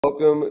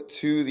Welcome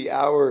to the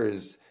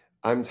Hours.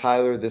 I'm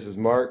Tyler. This is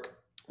Mark.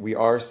 We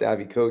are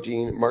Savvy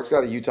Coaching. Mark's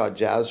got a Utah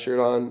Jazz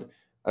shirt on.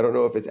 I don't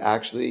know if it's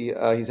actually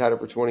he's had it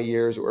for 20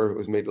 years or if it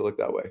was made to look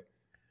that way.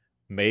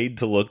 Made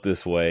to look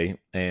this way,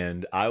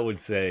 and I would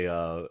say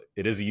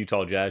it is a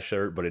Utah Jazz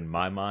shirt, but in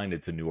my mind,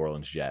 it's a New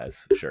Orleans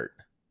Jazz shirt.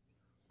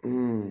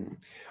 Mm.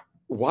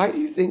 Why do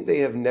you think they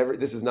have never?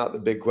 This is not the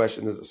big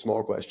question. This is a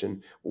small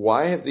question.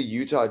 Why have the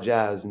Utah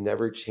Jazz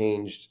never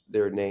changed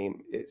their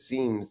name? It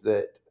seems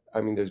that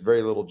there's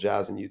very little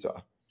jazz in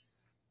Utah.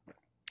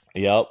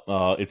 Yep,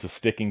 it's a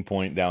sticking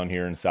point down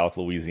here in South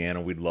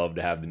Louisiana. We'd love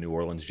to have the New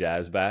Orleans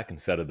Jazz back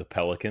instead of the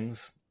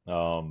Pelicans. That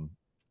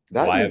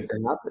Why? needs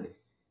to happen.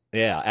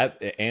 Yeah,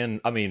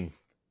 and I mean,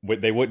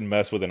 they wouldn't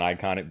mess with an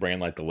iconic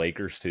brand like the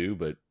Lakers too,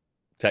 but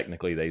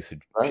technically they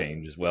should Right?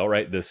 change as well,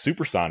 right? The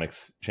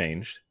Supersonics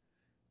changed.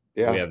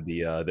 We Yeah. have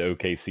the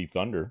OKC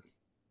Thunder.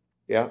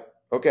 Yeah.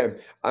 Okay.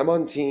 I'm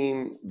on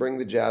team bring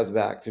the Jazz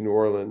back to New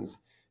Orleans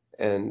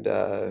and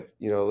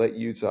let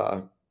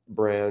Utah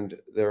brand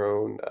their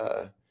own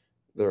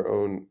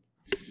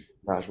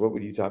gosh, what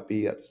would Utah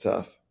be? That's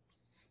tough.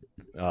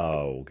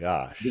 Oh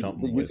gosh, The, the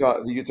something with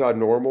Utah the Utah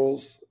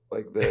Normals,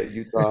 like the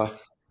Utah.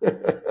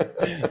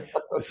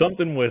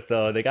 something with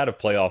they got to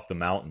play off the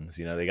mountains.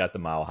 They got the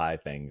mile high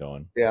thing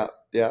going. Yeah,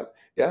 yeah,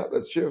 yeah,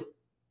 that's true.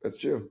 That's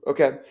true.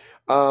 Okay.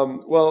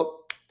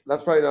 Well,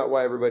 that's probably not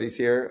why everybody's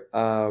here.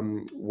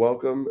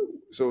 Welcome.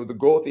 So the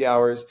goal of the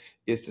hours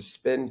is to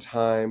spend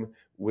time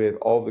with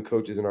all of the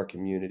coaches in our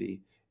community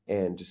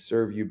and to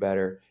serve you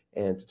better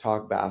and to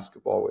talk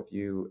basketball with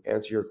you,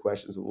 answer your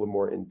questions a little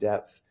more in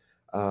depth,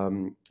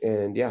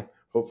 and yeah,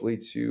 hopefully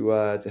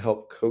to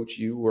help coach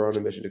you. We're on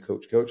a mission to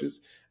coach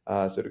coaches,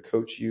 so to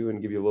coach you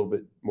and give you a little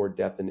bit more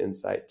depth and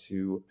insight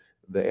to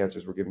the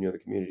answers we're giving you in the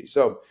community.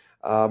 So.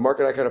 Mark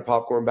and I kind of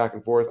popcorn back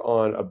and forth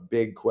on a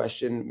big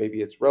question.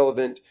 Maybe it's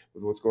relevant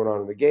with what's going on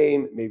in the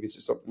game. Maybe it's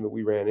just something that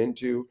we ran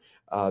into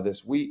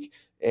this week.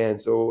 And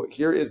so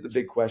here is the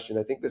big question.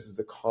 I think this is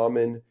a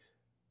common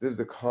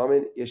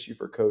issue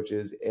for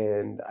coaches,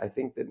 and I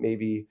think that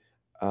maybe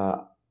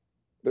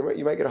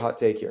you might get a hot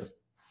take here.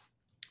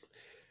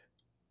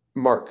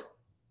 Mark,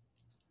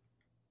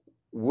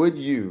 would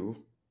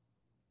you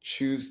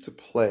choose to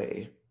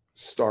play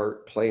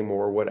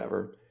more,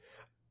 whatever,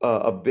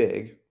 a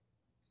big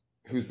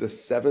who's the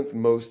seventh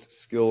most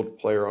skilled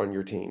player on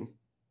your team,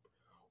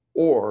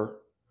 or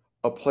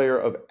a player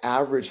of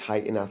average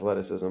height and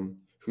athleticism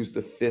who's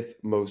the fifth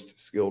most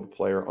skilled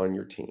player on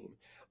your team?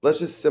 Let's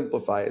just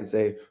simplify it and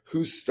say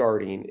who's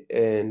starting,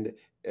 and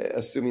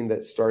assuming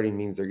that starting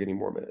means they're getting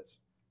more minutes.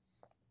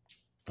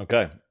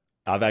 Okay,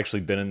 I've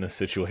actually been in this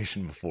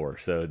situation before,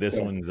 so this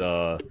Yeah. one's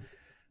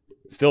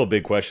still a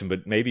big question,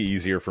 but maybe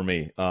easier for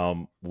me.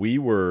 We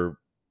were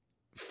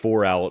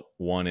four out,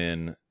 one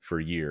in for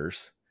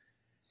years,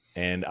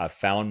 and I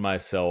found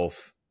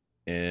myself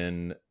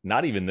in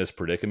not even this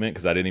predicament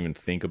because I didn't even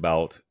think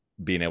about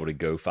being able to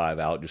go five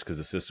out just because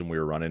the system we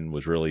were running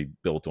was really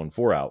built on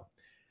four out.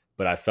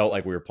 But I felt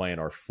like we were playing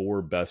our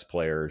four best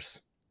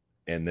players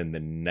and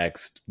then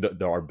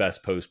our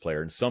best post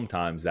player. And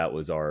sometimes that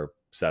was our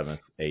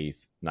seventh,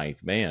 eighth,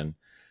 ninth man.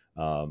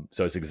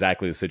 So it's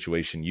exactly the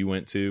situation you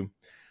went to.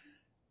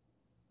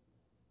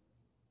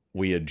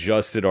 We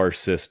adjusted our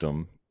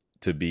system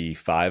to be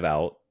five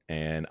out,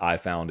 and I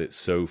found it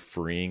so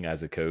freeing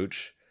as a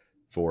coach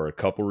for a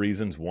couple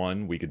reasons.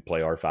 One, we could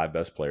play our five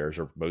best players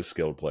or most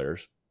skilled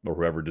players or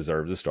whoever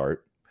deserves to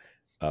start.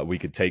 We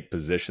could take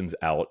positions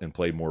out and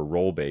play more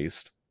role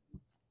based.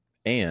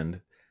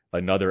 And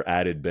another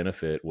added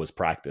benefit was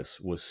practice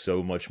was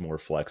so much more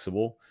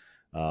flexible.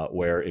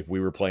 Where if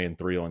we were playing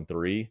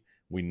 3-on-3,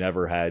 we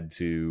never had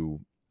to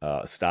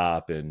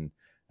stop and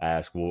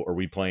ask, well, are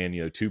we playing,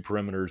 two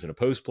perimeters and a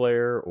post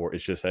player, or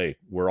it's just, hey,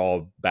 we're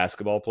all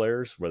basketball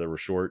players, whether we're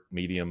short,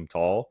 medium,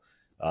 tall.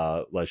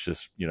 Let's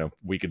just,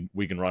 we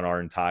can run our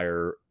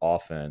entire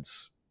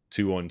offense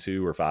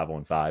 2-on-2 or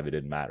 5-on-5. It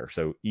didn't matter.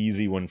 So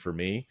easy one for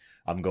me.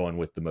 I'm going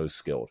with the most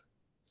skilled.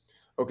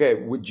 Okay.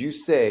 Would you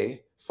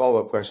say,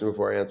 follow-up question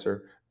before I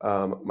answer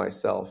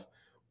myself,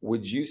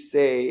 would you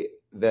say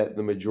that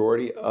the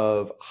majority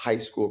of high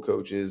school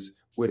coaches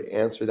would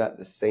answer that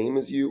the same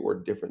as you or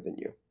different than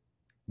you?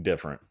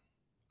 Different.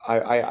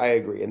 I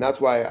agree. And that's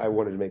why I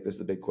wanted to make this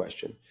the big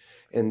question.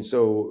 And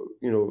so,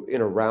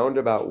 in a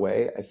roundabout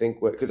way, I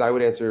think because I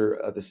would answer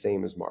the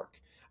same as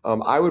Mark.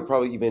 I would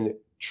probably even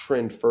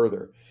trend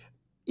further.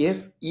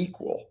 If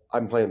equal,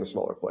 I'm playing the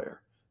smaller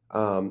player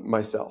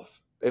myself.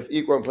 If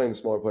equal, I'm playing the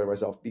smaller player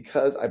myself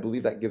because I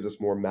believe that gives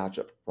us more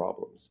matchup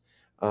problems.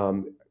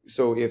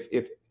 So if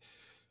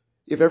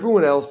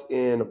everyone else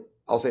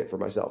I'll say it for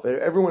myself, if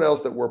everyone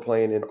else that we're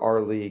playing in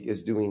our league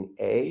is doing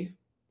A,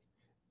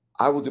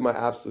 I will do my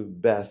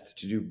absolute best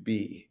to do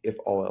B if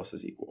all else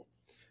is equal.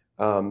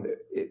 I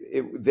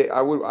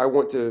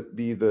want to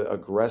be the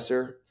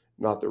aggressor,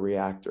 not the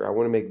reactor. I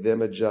want to make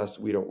them adjust.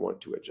 We don't want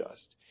to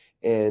adjust.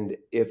 And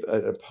if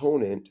an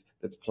opponent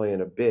that's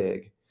playing a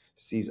big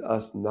sees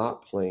us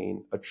not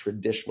playing a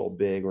traditional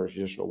big or a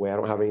traditional way, I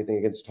don't have anything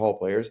against tall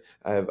players.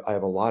 I have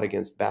a lot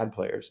against bad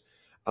players.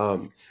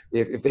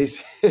 If they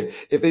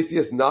if they see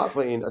us not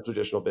playing a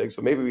traditional big,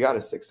 so maybe we got a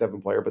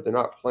 6-7 player, but they're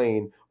not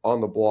playing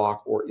on the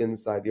block or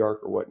inside the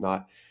arc or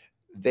whatnot,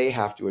 they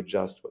have to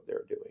adjust what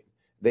they're doing.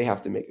 They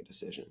have to make a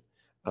decision.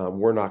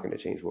 We're not going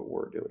to change what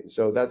we're doing.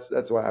 So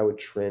that's why I would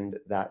trend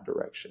that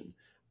direction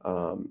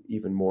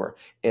even more.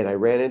 And I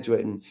ran into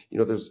it, and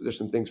there's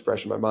some things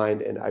fresh in my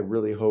mind, and I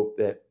really hope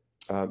that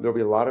there'll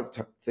be a lot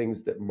of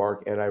things that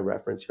Mark and I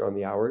reference here on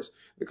the hours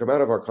that come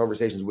out of our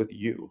conversations with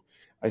you.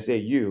 I say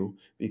you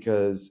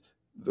because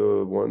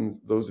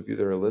those of you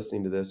that are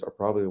listening to this are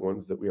probably the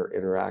ones that we are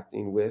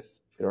interacting with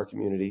in our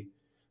community,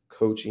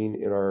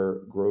 coaching in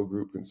our grow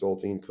group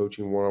consulting,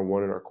 coaching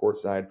one-on-one in our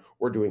courtside,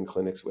 or doing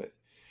clinics with.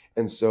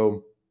 And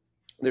so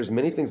there's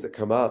many things that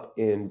come up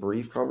in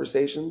brief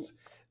conversations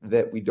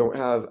that we don't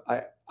have.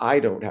 I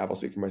don't have, I'll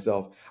speak for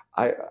myself.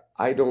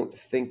 I don't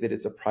think that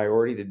it's a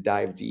priority to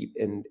dive deep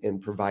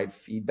and provide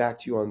feedback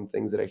to you on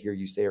things that I hear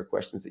you say or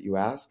questions that you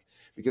ask,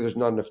 because there's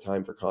not enough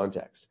time for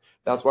context.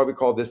 That's why we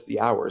call this the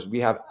hours.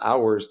 We have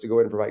hours to go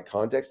ahead and provide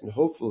context and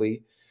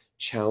hopefully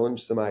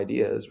challenge some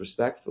ideas,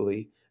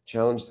 respectfully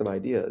challenge some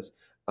ideas.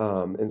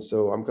 And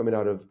so I'm coming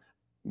out of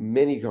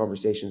many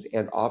conversations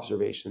and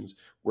observations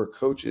where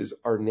coaches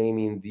are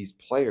naming these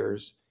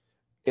players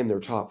in their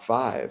top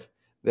 5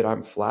 that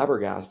I'm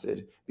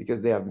flabbergasted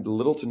because they have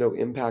little to no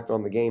impact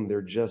on the game.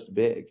 They're just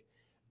big.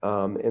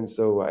 And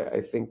so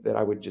I think that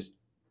I would just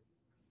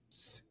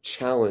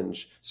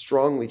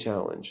strongly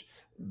challenge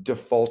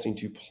defaulting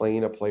to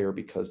playing a player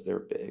because they're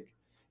big,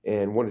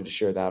 and wanted to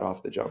share that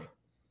off the jump.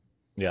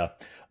 Yeah.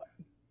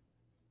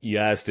 You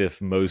asked if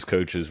most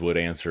coaches would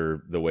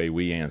answer the way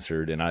we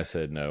answered, and I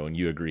said no, and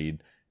you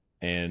agreed.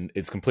 And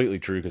it's completely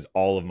true, because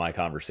all of my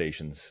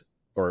conversations,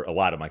 or a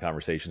lot of my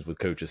conversations with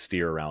coaches,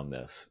 steer around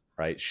this,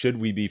 right? Should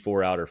we be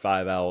 4 out or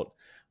 5 out?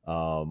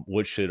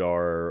 What should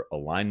our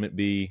alignment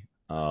be?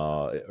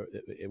 Or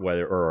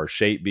our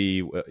shape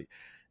be?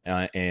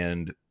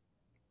 And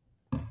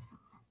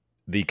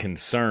the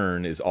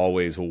concern is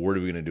always, well, what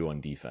are we going to do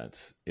on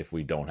defense if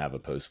we don't have a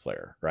post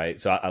player, right?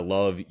 So I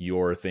love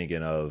your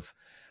thinking of,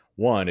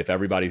 one, if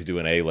everybody's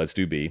doing A, let's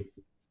do B,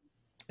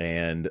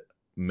 and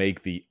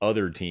make the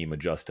other team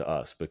adjust to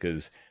us,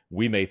 because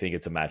we may think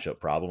it's a matchup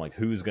problem, like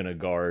who's going to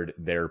guard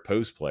their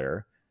post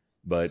player,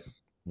 but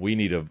we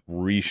need to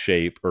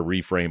reshape or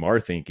reframe our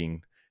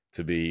thinking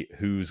to be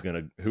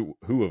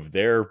who of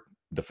their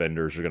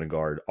defenders are going to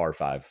guard our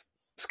 5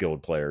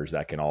 skilled players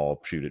that can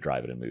all shoot it,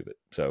 drive it, and move it.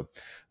 So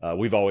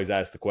we've always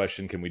asked the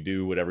question, can we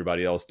do what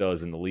everybody else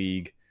does in the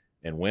league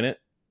and win it?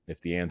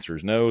 If the answer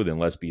is no, then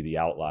let's be the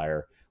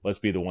outlier. Let's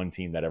be the one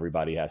team that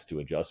everybody has to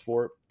adjust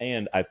for.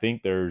 And I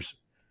think there's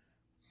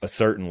a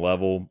certain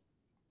level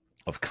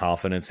of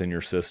confidence in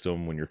your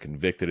system when you're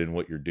convicted in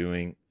what you're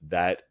doing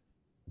that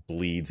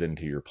bleeds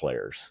into your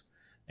players.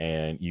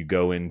 And you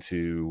go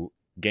into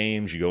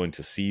games, you go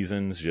into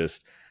seasons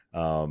just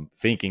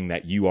thinking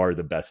that you are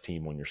the best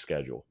team on your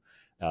schedule.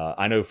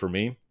 I know for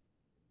me,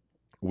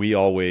 we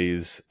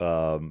always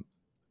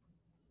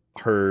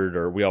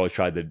we always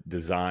tried to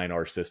design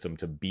our system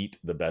to beat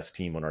the best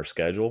team on our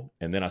schedule.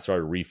 And then I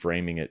started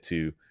reframing it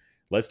to,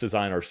 let's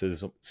design our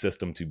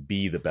system to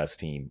be the best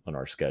team on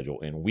our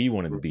schedule. And we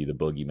wanted to be the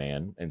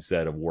boogeyman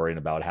instead of worrying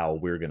about how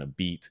we're going to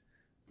beat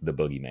the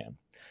boogeyman.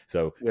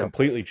 So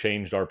completely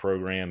changed our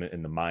program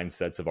and the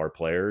mindsets of our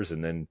players.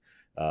 And then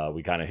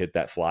we kind of hit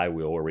that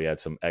flywheel where we had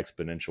some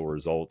exponential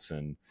results,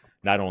 and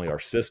not only our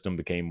system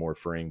became more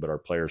freeing, but our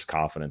players'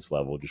 confidence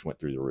level just went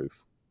through the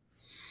roof.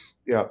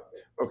 Yeah.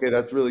 Okay,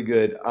 that's really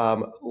good.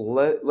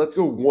 Let's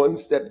go one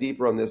step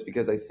deeper on this,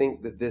 because I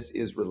think that this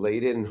is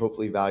related and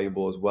hopefully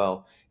valuable as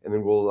well. And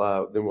then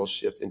we'll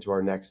shift into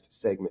our next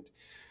segment.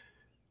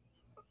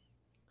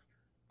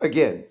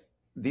 Again,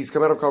 these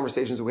come out of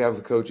conversations that we have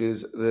with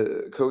coaches.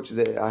 The coach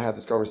that I have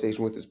this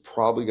conversation with is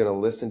probably going to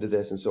listen to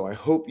this, and so I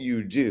hope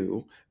you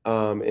do.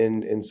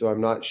 And so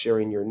I'm not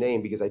sharing your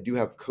name because I do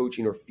have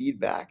coaching or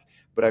feedback,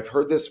 but I've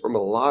heard this from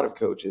a lot of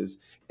coaches,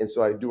 and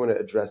so I do want to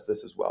address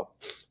this as well.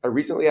 I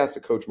recently asked a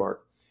coach,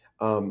 Mark,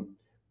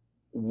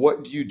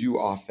 what do you do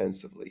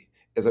offensively?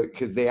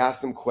 Because they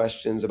asked some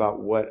questions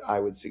about what I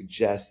would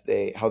suggest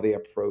how they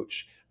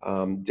approach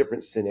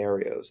different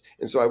scenarios.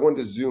 And so I wanted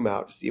to zoom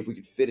out to see if we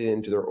could fit it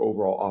into their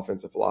overall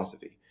offensive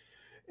philosophy.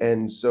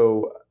 And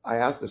so I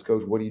asked this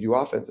coach, what do you do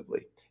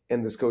offensively?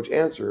 And this coach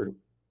answered,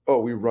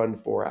 oh, we run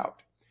 4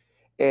 out.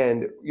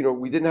 And,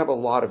 we didn't have a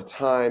lot of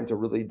time to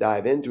really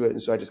dive into it.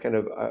 And so I just kind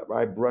of,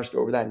 I brushed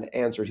over that and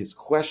answered his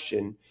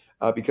question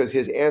because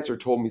his answer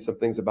told me some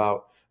things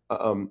about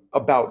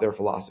their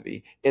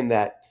philosophy, in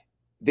that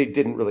they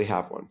didn't really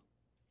have one.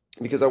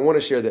 Because I want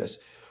to share this.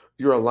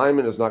 Your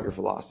alignment is not your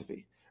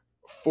philosophy.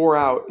 4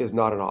 out is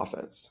not an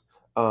offense.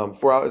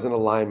 4 out is an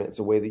alignment. It's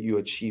a way that you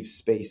achieve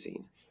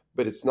spacing,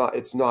 but it's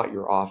not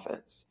your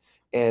offense.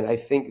 And I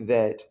think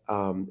that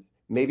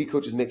maybe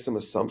coaches make some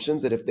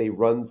assumptions that if they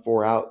run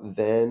 4 out,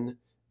 then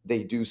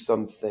they do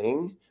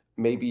something,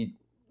 maybe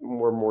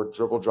more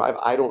dribble drive.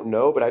 I don't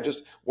know, but I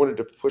just wanted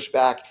to push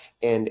back,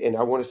 and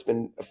I want to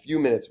spend a few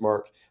minutes,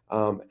 Mark,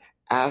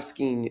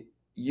 asking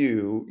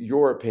you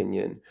your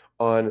opinion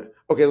on,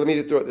 okay, let me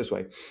just throw it this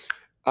way.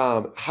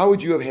 How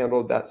would you have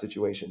handled that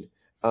situation?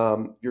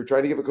 You're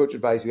trying to give a coach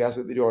advice. You ask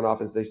what they do on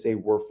offense. They say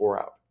we're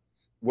 4 out.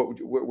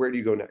 Where do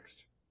you go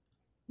next?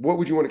 What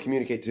would you want to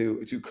communicate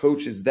to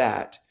coaches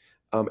that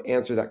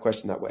answer that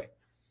question that way?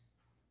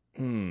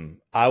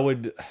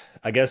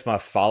 I guess my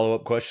follow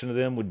up question to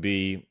them would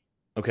be,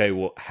 okay,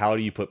 well, how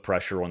do you put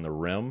pressure on the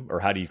rim, or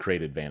how do you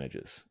create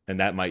advantages? And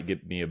that might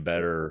get me a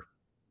better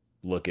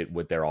look at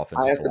what their I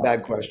offensive asked a philosophy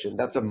bad question. is.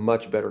 That's a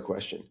much better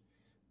question.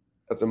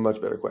 That's a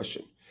much better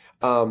question.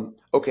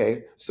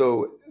 Okay,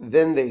 so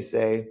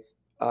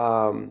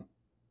um,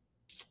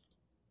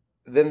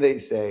 then they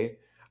say,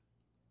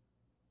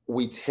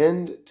 we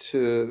tend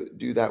to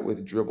do that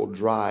with dribble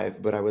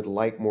drive, but I would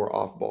like more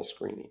off ball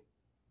screening.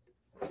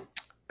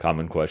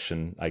 Common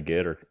question I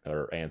get,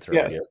 or answer I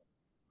get. Yes.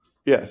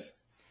 Yes.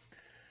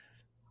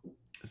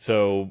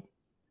 So,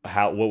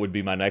 what would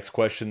be my next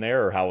question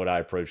there, or how would I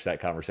approach that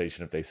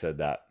conversation if they said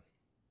that?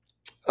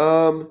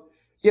 Um,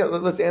 yeah,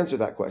 let's answer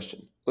that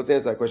question. Let's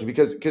answer that question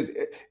because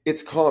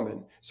it's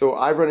common. So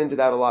I've run into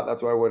that a lot.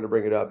 That's why I wanted to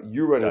bring it up.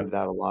 You run Okay. into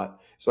that a lot.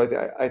 So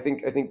I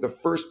think the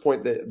first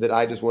point that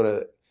I just want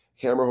to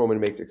hammer home and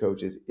make to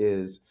coaches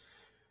is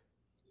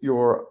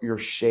your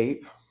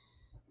shape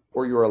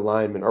or your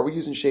alignment. Are we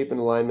using shape and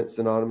alignment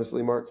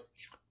synonymously, Mark?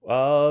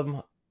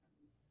 Um,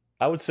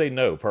 I would say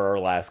no, per our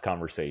last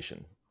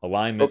conversation.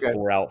 Alignment, Okay.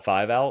 4 out,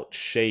 5 out.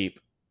 Shape,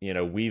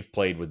 we've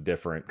played with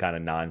different kind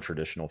of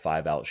non-traditional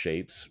 5 out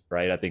shapes,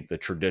 right? I think the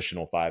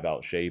traditional 5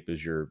 out shape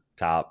is your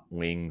top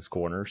wings,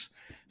 corners.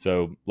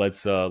 So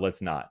let's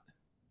not.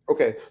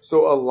 Okay,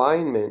 so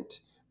alignment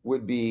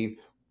would be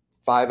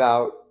 5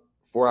 out,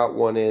 4 out,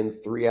 one in,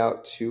 3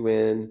 out, two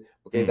in.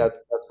 Okay, Mm,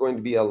 that's going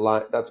to be a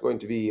line. That's going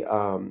to be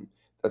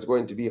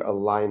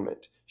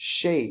alignment.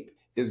 Shape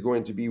is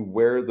going to be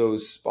where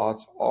those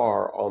spots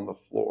are on the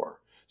floor.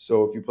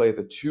 So if you play with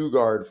a two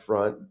guard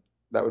front,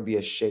 that would be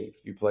a shape.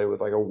 If you play with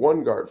like a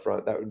one guard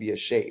front, that would be a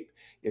shape.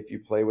 If you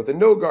play with a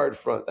no guard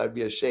front, that would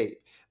be a shape.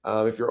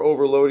 If you're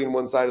overloading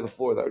one side of the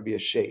floor, that would be a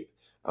shape.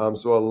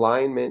 So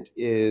alignment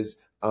is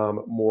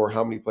more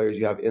how many players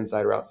you have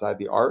inside or outside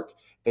the arc,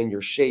 and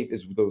your shape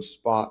is those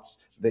spots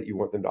that you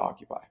want them to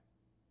occupy.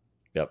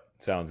 yep,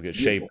 sounds good.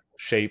 Shape, Beautiful.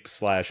 shape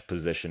slash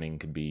positioning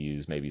could be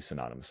used maybe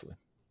synonymously.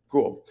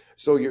 Cool.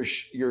 So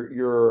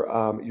your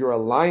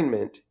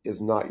alignment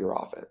is not your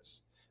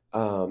offense.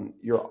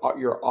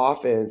 Your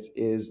offense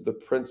is the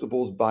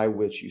principles by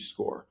which you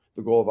score.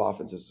 The goal of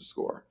offense is to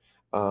score.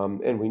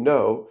 And we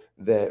know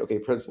that, okay,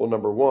 principle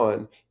number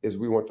one is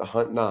we want to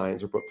hunt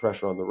nines or put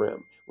pressure on the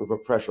rim. When we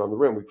put pressure on the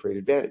rim, we create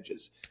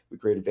advantages. We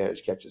create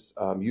advantage catches,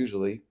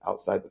 usually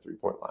outside the 3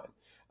 point line.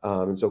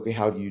 And so, okay,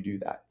 how do you do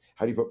that?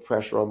 How do you put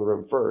pressure on the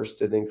rim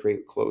first and then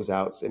create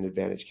closeouts and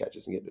advantage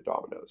catches and get into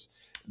dominoes?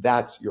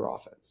 That's your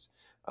offense.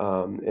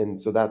 And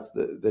so that's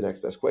the next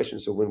best question.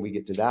 So when we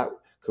get to that,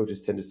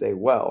 coaches tend to say,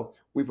 well,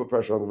 we put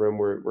pressure on the rim.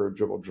 We're a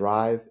dribble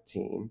drive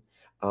team,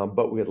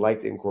 but we'd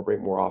like to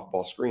incorporate more off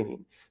ball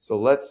screening. So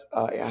let's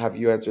have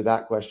you answer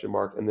that question,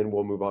 Mark, and then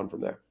we'll move on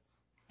from there.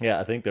 Yeah,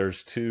 I think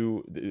there's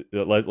two.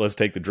 Let's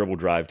take the dribble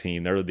drive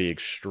team. They're the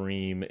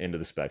extreme end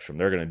of the spectrum.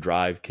 They're going to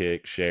drive,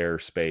 kick, share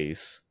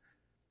space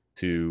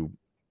to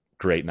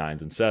create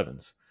nines and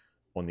sevens.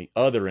 On the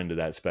other end of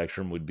that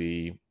spectrum would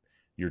be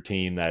your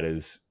team that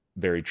is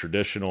very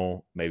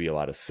traditional, maybe a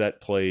lot of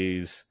set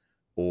plays,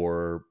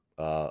 or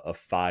a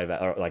 5,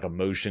 or like a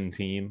motion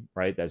team,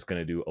 right? That's going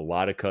to do a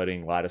lot of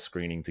cutting, a lot of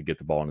screening to get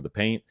the ball into the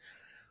paint.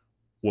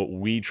 What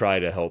we try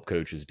to help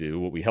coaches do,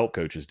 what we help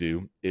coaches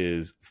do,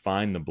 is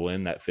find the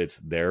blend that fits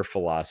their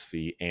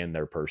philosophy and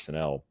their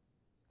personnel.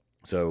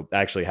 So I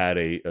actually had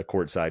a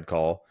courtside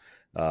call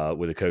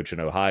with a coach in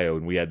Ohio,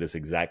 and we had this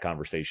exact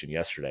conversation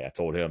yesterday. I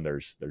told him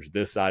there's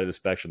this side of the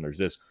spectrum, there's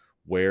this,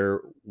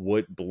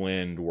 what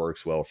blend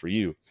works well for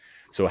you.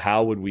 So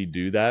how would we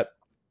do that?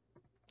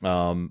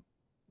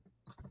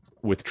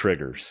 With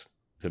triggers,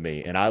 to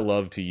me, and I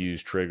love to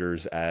use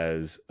triggers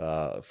as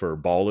for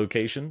ball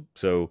location.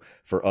 So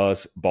for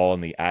us, ball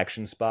in the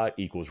action spot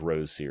equals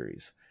Rose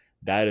series.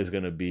 That is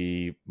going to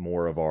be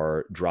more of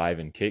our drive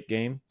and kick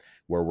game,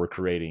 where we're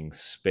creating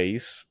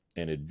space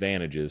and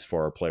advantages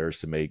for our players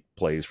to make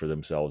plays for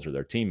themselves or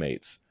their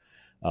teammates.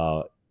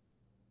 Uh,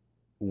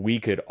 we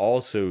could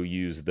also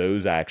use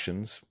those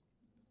actions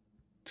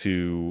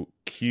to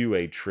cue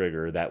a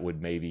trigger that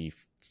would maybe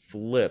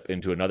flip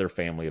into another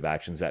family of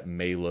actions that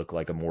may look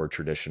like a more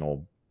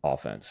traditional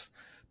offense.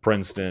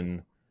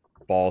 Princeton,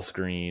 ball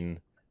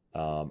screen.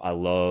 I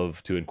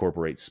love to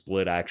incorporate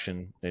split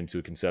action into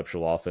a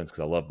conceptual offense because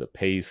I love the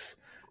pace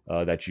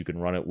that you can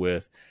run it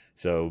with.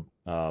 So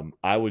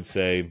I would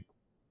say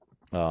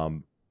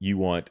you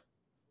want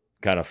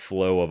kind of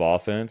flow of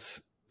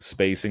offense,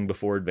 spacing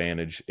before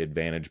advantage,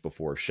 advantage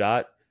before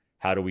shot.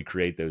 How do we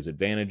create those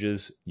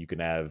advantages? You can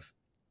have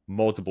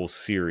multiple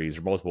series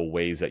or multiple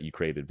ways that you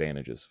create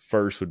advantages.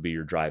 First would be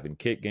your drive and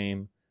kick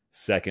game.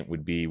 Second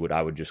would be what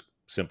I would just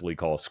simply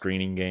call a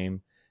screening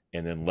game.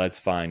 And then let's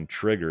find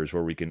triggers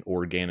where we can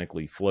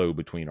organically flow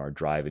between our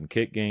drive and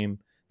kick game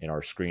and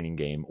our screening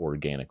game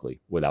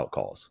organically without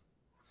calls.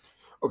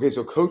 Okay,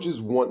 so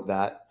coaches want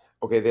that.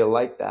 Okay, they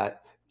like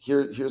that.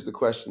 Here's the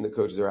question that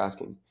coaches are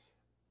asking.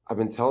 I've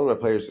been telling my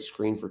players to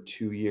screen for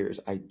 2 years.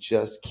 I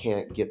just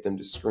can't get them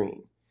to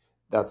screen.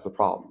 That's the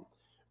problem,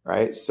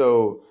 right?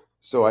 So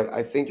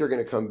I think you're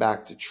going to come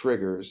back to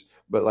triggers,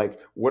 but like,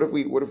 what if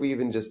we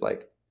even just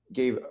like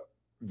gave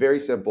very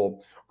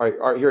simple. All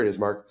right, here it is,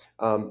 Mark.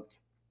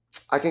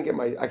 I can't get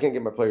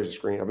my players to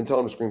screen. I've been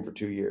telling them to screen for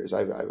 2 years.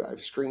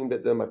 I've screamed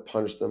at them. I've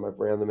punished them. I've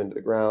ran them into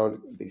the ground.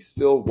 They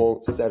still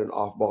won't set an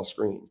off ball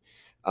screen.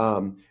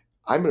 Um,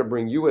 I'm going to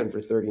bring you in for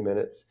 30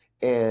 minutes.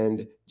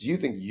 And do you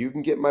think you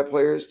can get my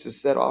players to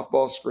set off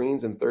ball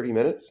screens in 30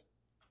 minutes?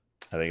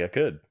 I think I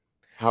could.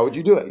 How would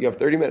you do it? You have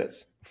 30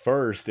 minutes.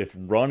 First, if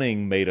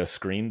running made us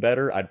screen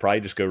better, I'd probably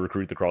just go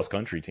recruit the cross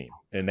country team,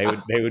 and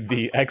they would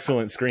be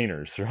excellent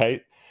screeners,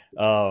 right?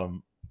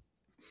 Um,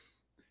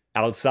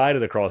 Outside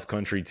of the cross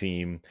country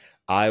team,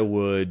 I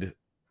would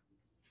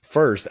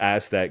first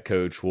ask that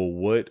coach, well,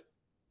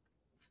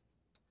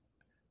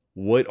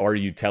 what are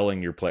you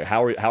telling your player?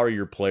 How are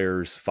your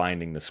players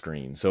finding the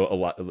screen? So a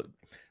lot.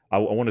 I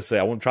want to say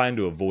I'm trying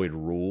to avoid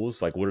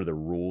rules. Like, what are the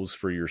rules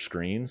for your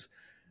screens?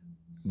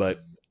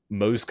 But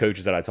most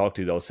coaches that I talk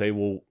to, they'll say,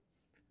 well,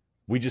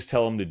 we just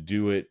tell them to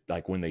do it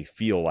like when they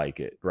feel like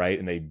it, right?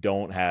 And they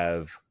don't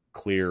have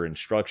clear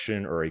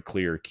instruction or a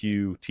clear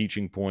cue,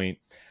 teaching point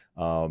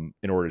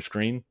in order to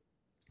screen.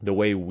 The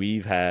way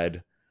we've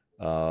had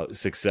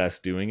success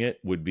doing it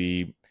would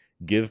be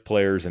give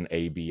players an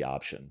A/B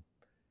option.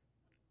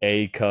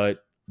 A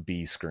cut,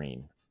 B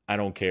screen. I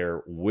don't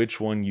care which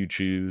one you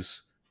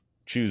choose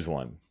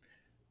one.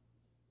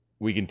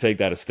 We can take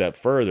that a step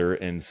further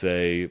and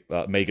say,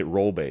 make it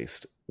role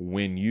based.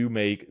 When you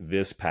make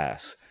this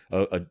pass,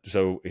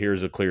 so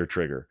here's a clear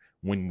trigger.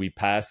 When we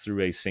pass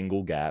through a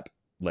single gap,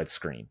 let's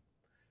screen.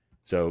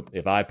 So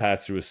if I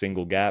pass through a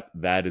single gap,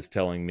 that is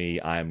telling me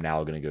I'm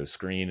now going to go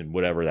screen, and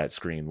whatever that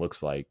screen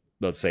looks like.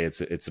 Let's say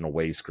it's an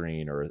away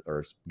screen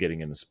or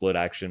getting in the split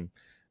action.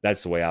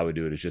 That's the way I would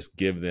do it, is just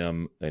give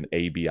them an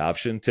A/B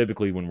option.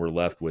 Typically, when we're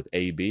left with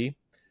A/B,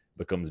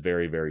 becomes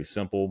very, very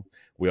simple.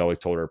 We always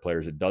told our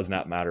players it does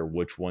not matter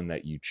which one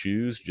that you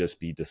choose, just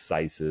be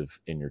decisive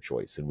in your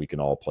choice, and we can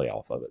all play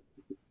off of it.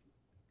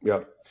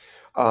 Yep.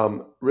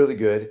 Really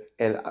good.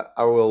 And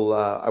I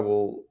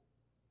will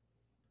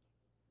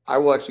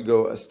actually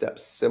go a step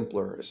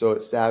simpler. So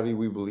at Savvy,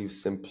 we believe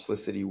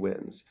simplicity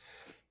wins.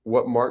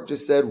 What Mark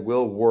just said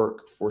will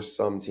work for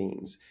some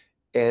teams.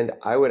 And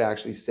I would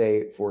actually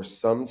say for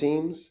some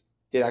teams,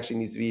 it actually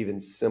needs to be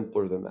even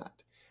simpler than that.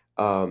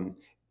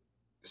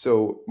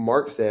 So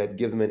Mark said,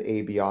 give them an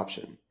A/B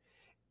option.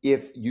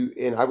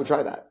 And I would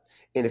try that.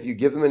 And if you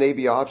give them an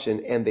A/B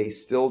option and they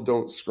still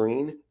don't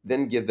screen,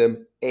 then give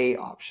them a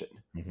option.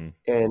 Mm-hmm.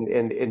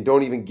 And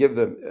don't even give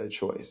them a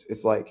choice.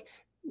 It's like,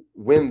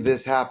 when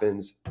this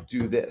happens,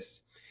 do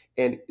this.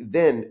 And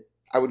then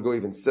I would go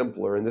even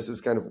simpler. And this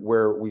is kind of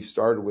where we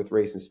started with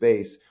Race in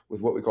Space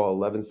with what we call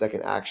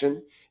 11-second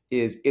action,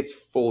 is it's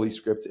fully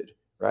scripted,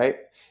 right?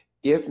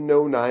 If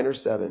no 9 or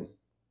 7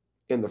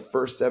 in the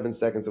first 7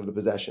 seconds of the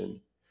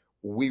possession,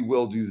 we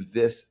will do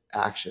this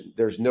action.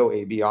 There's no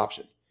A/B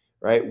option,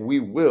 right? We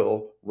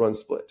will run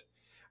split.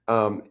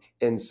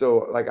 And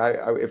so, like,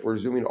 if we're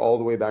zooming all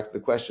the way back to the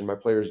question, my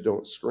players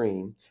don't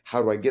screen.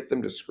 How do I get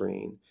them to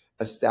screen?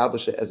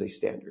 Establish it as a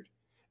standard.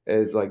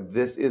 It's like,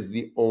 this is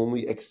the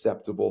only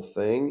acceptable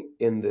thing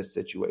in this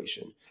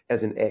situation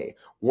as an A.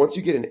 Once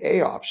you get an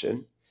A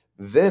option,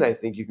 then I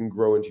think you can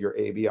grow into your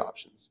A/B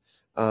options.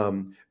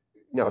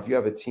 Now, if you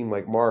have a team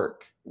like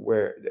Mark,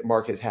 where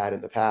Mark has had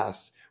in the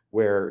past,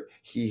 where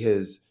he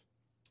has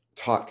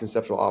taught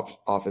conceptual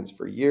offense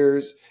for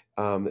years,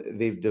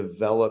 they've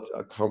developed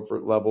a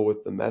comfort level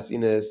with the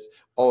messiness,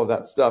 all of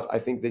that stuff. I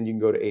think then you can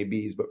go to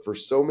ABs. But for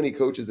so many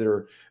coaches that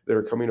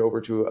are coming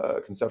over to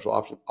a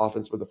conceptual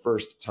offense for the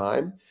first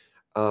time,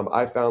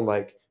 I found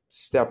like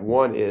step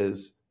one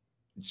is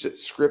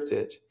just script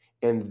it,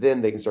 and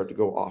then they can start to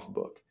go off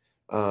book.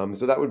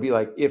 So that would be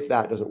like, if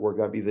that doesn't work,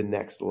 that'd be the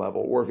next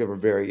level, or if you have a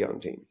very young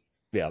team.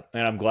 Yeah,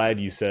 and I'm glad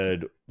you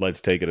said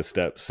let's take it a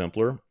step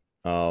simpler.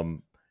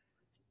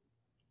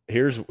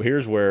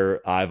 Here's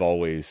where I've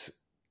always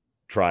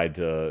tried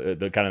to,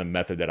 the kind of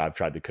method that I've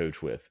tried to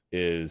coach with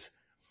is,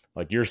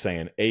 like you're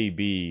saying,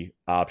 A/B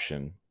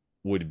option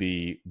would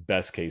be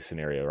best case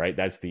scenario, right?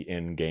 That's the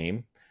end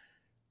game.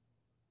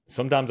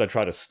 Sometimes I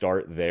try to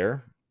start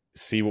there,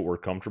 see what we're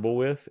comfortable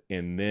with,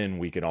 and then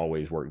we can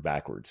always work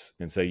backwards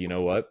and say, you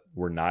know what,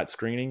 we're not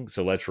screening,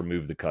 so let's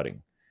remove the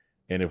cutting.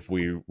 And if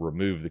we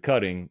remove the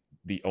cutting,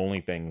 the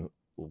only thing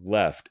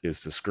left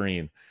is to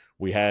screen.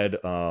 We had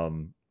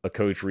a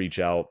coach reach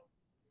out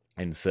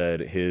and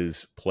said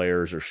his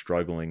players are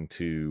struggling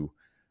to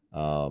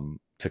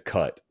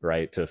cut,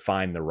 right, to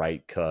find the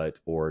right cut,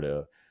 or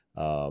to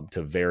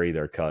vary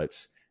their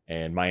cuts.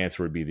 And my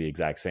answer would be the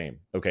exact same.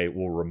 Okay,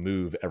 we'll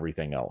remove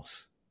everything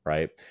else,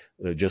 right?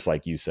 Just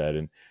like you said.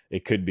 And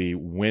it could be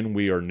when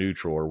we are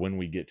neutral, or when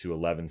we get to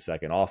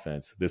 11-second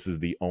offense, this is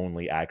the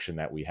only action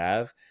that we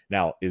have.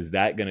 Now, is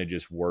that going to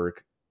just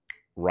work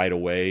right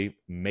away?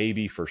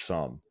 Maybe for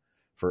some.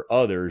 For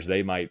others,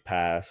 they might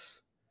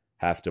pass,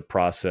 have to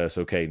process,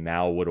 okay,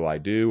 now what do I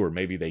do? Or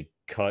maybe they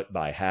cut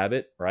by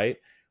habit, right?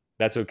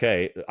 That's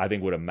okay. I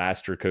think what a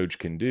master coach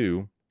can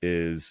do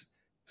is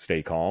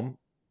stay calm,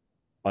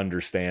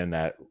 understand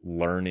that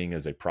learning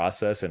is a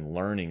process and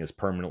learning is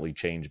permanently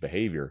changed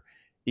behavior.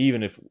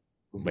 Even if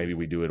Mhm. maybe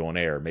we do it on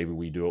air, maybe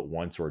we do it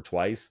once or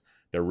twice,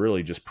 they're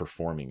really just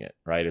performing it,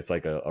 right? It's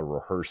like a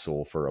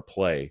rehearsal for a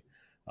play.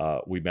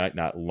 We might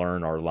not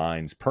learn our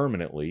lines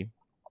permanently,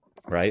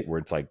 right? Where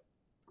it's like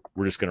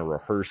we're just going to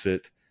rehearse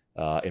it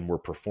and we're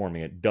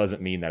performing it.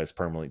 Doesn't mean that it's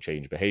permanently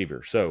changed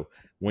behavior. So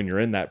when you're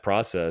in that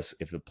process,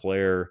 if the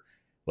player,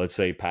 let's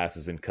say,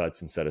 passes and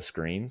cuts instead of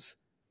screens,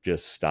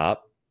 just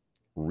stop,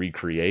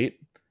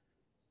 recreate.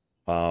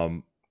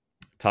 Um,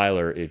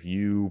 Tyler, if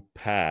you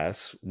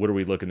pass, what are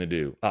we looking to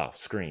do? Oh,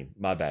 screen.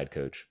 My bad,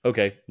 coach.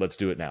 Okay, let's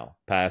do it now.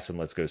 Pass and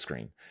let's go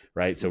screen.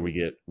 Right. So we Mhm.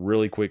 get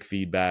really quick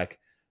feedback,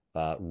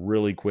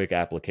 really quick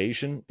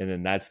application. And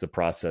then that's the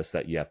process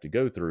that you have to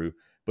go through.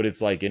 But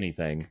it's like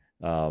anything,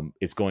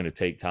 it's going to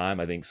take time.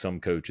 I think some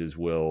coaches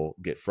will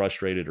get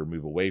frustrated or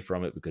move away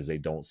from it because they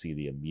don't see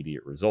the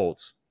immediate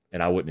results.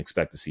 And I wouldn't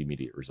expect to see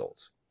immediate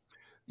results.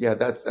 Yeah,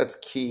 that's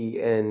key.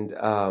 And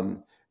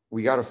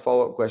we got a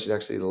follow-up question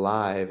actually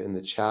live in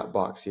the chat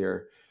box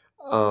here.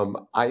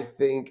 I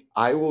think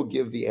I will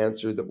give the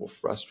answer that will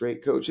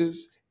frustrate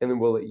coaches, and then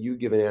we'll let you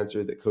give an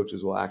answer that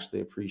coaches will actually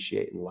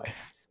appreciate and like.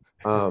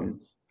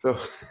 So,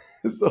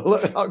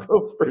 I'll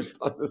go first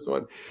on this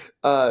one.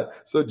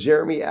 So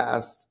Jeremy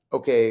asked,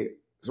 okay,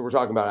 so we're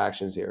talking about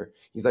actions here.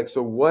 He's like,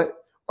 so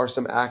what are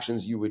some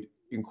actions you would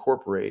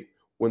incorporate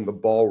when the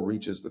ball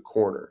reaches the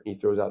corner? And he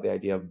throws out the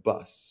idea of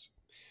busts.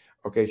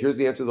 Okay, here's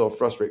the answer that'll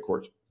frustrate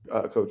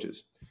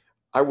coaches.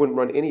 I wouldn't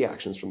run any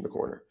actions from the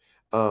corner.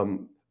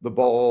 The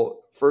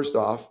ball, first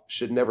off,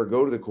 should never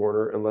go to the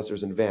corner unless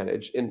there's an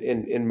advantage.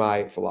 In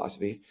my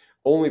philosophy,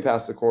 only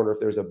pass the corner if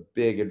there's a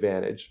big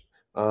advantage,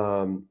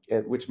 and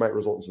which might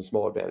result in some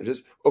small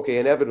advantages. Okay,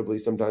 inevitably,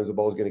 sometimes the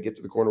ball is going to get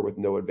to the corner with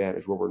no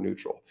advantage where we're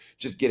neutral.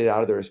 Just get it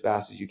out of there as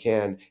fast as you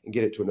can and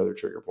get it to another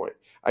trigger point.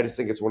 I just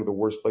think it's one of the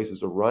worst places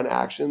to run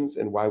actions,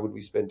 and why would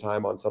we spend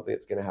time on something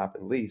that's going to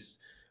happen least?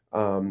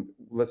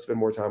 Let's spend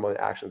more time on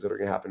actions that are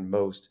going to happen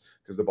most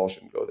because the ball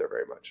shouldn't go there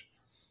very much.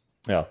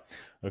 Yeah.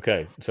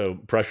 Okay. So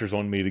pressure's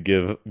on me to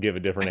give a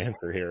different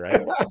answer here,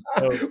 right?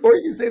 So Or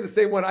you can say the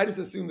same one. I just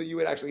assumed that you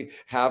would actually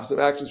have some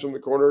actions from the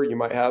corner. You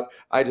might have.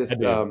 I I just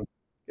do.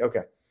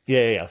 okay.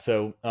 Yeah.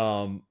 So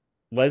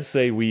let's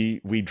say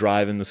we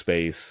drive in the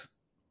space.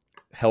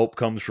 Help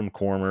comes from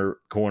corner.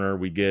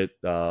 We get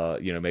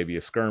maybe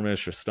a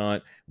skirmish, a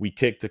stunt. We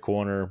kick to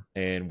corner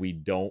and we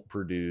don't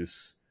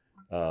produce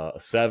a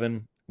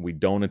 7. We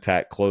don't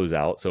attack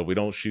closeout. So if we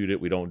don't shoot it,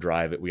 we don't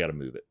drive it. We got to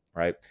move it,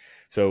 right?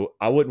 So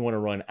I wouldn't want to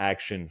run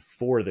action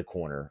for the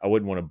corner. I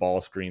wouldn't want to ball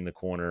screen the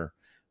corner.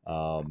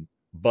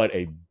 But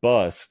a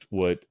bust,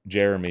 what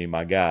Jeremy,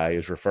 my guy,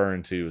 is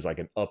referring to is like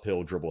an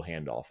uphill dribble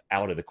handoff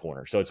out of the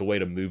corner. So it's a way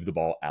to move the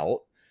ball out.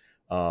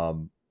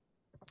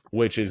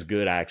 Which is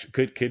good action,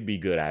 could be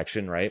good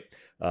action, right?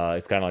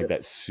 It's kind of like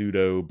that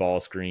pseudo ball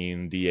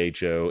screen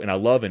DHO, and I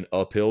love an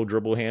uphill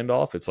dribble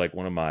handoff. It's like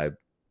one of my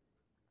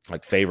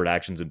like favorite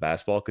actions in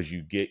basketball because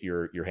you get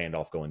your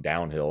handoff going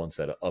downhill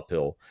instead of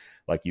uphill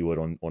like you would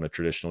on a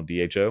traditional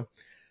DHO.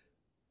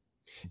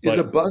 Is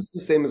a But bust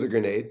the same as a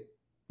grenade?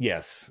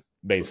 yes,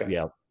 Okay. basically,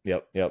 yeah.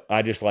 Yep.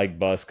 I just like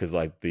bust because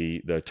like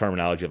the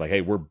terminology of like,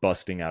 hey, we're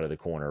busting out of the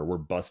corner, we're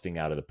busting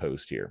out of the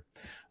post here.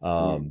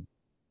 Hmm.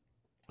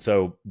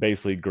 So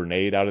basically,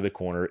 grenade out of the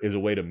corner is a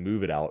way to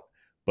move it out.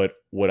 But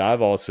what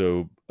I've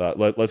also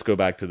let's go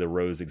back to the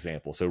Rose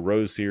example. So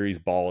Rose series,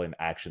 ball in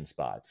action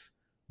spots,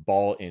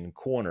 ball in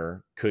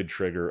corner could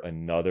trigger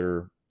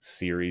another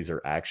series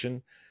or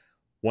action.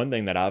 One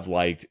thing that I've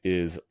liked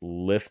is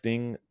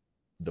lifting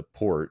the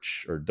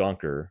porch or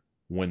dunker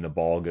when the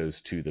ball goes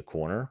to the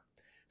corner.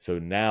 So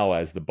now,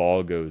 as the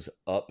ball goes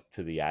up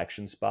to the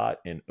action spot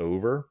and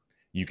over,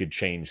 you could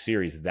change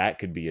series. That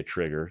could be a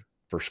trigger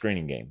for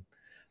screening game.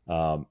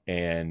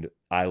 And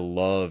I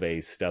love a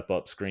step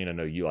up screen. I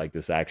know you like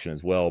this action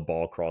as well.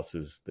 Ball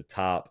crosses the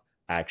top,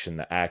 action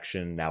to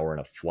action. Now we're in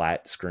a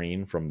flat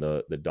screen from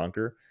the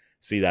dunker.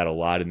 See that a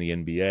lot in the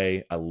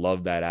NBA. I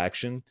love that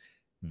action.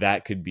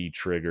 That could be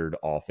triggered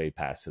off a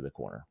pass to the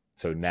corner.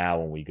 So now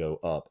when we go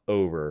up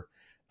over,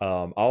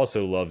 I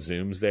also love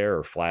zooms there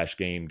or flash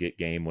game, get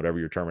game, whatever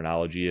your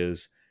terminology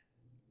is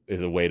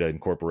a way to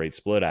incorporate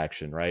split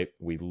action, right?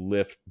 We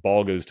lift,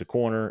 ball goes to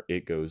corner,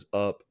 it goes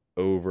up,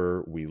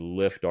 over, we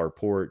lift our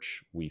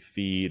porch, we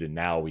feed, and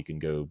now we can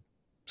go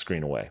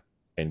screen away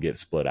and get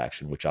split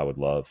action, which I would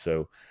love.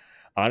 So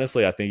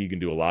honestly, I think you can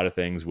do a lot of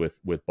things with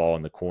ball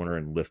in the corner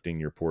and lifting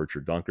your porch or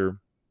dunker.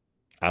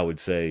 I would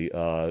say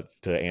to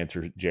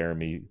answer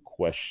Jeremy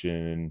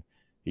question,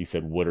 he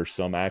said, "What are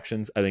some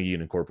actions?" I think you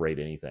can incorporate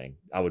anything.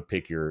 I would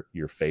pick your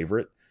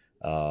favorite,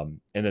 and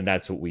then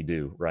that's what we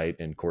do, right?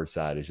 And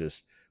courtside is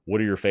just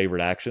what are your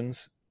favorite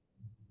actions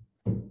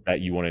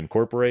that you want to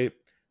incorporate?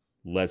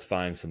 Let's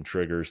find some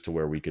triggers to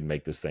where we can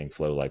make this thing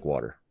flow like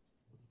water.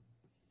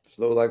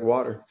 Flow like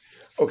water.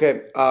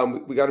 Okay,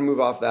 we got to move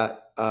off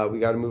that. We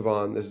got to move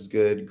on. This is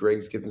good.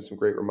 Greg's given some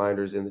great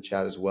reminders in the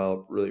chat as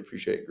well. Really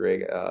appreciate it,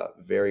 Greg.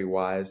 Very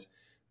wise.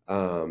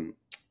 Um,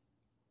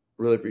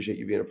 really appreciate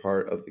you being a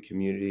part of the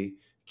community.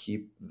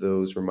 Keep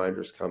those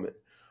reminders coming.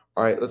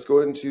 All right, let's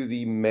go into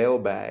the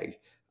mailbag.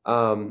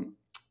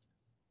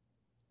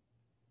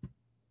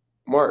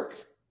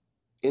 Mark,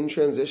 in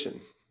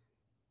transition.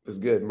 This is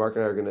good. Mark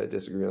and I are going to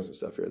disagree on some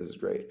stuff here. This is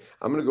great.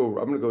 I'm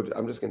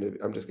just going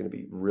to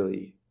be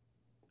really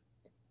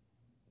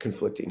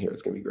conflicting here.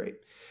 It's going to be great.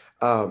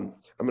 I'm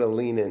going to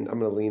lean in. I'm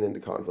going to lean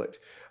into conflict.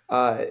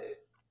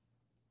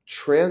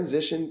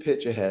 Transition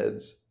pitch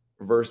aheads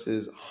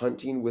versus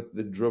hunting with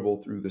the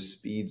dribble through the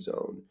speed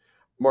zone.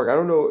 Mark, I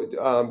don't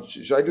know.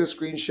 Should I do a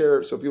screen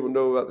share so people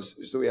know about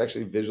this, so we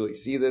actually visually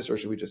see this, or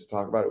should we just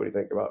talk about it? What do you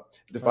think about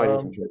defining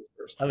some terms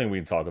first? I think we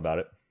can talk about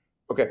it.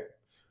 Okay.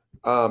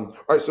 All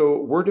right,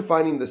 so we're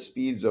defining the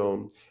speed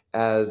zone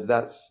as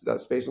that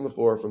space on the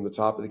floor from the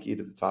top of the key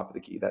to the top of the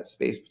key, that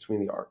space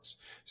between the arcs.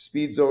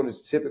 Speed zone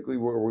is typically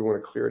where we want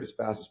to clear it as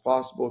fast as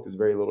possible because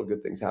very little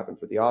good things happen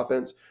for the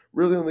offense.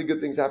 Really only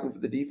good things happen for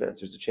the defense.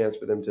 There's a chance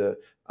for them to,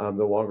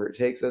 the longer it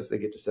takes us, they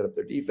get to set up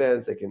their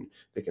defense. They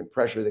can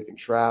pressure, they can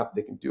trap,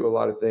 they can do a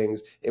lot of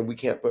things, and we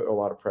can't put a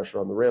lot of pressure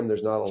on the rim.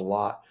 There's not a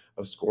lot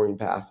of scoring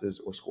passes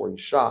or scoring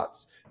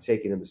shots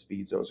taken in the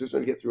speed zone. So we just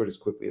want to get through it as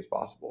quickly as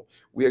possible.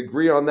 We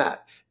agree on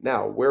that.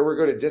 Now, where we're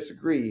going to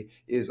disagree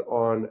is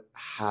on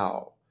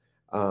how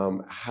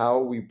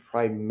we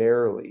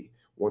primarily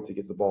want to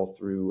get the ball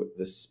through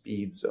the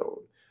speed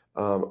zone.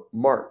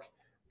 Mark,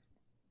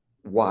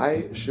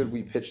 why should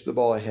we pitch the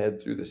ball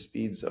ahead through the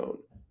speed zone?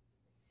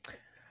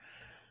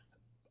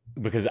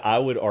 Because I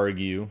would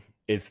argue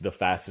it's the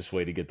fastest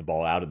way to get the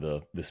ball out of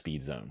the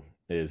speed zone.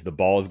 Is the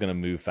ball is going to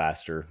move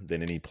faster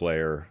than any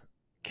player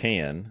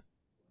can.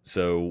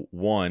 So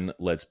one,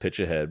 let's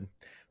pitch ahead.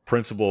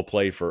 Principal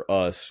play for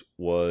us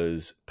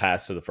was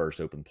pass to the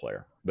first open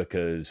player,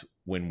 because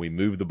when we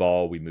move the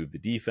ball, we move the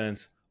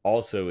defense.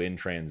 Also in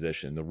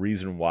transition, the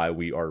reason why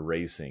we are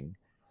racing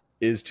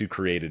is to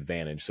create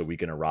advantage so we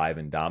can arrive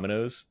in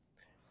dominoes.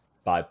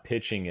 By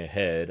pitching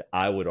ahead,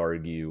 I would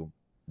argue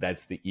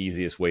that's the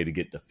easiest way to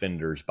get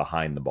defenders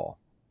behind the ball.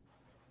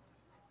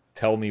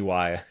 Tell me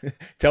why.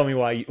 Tell me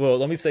why. Well,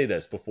 let me say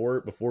this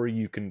before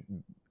you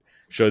can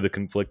show the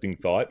conflicting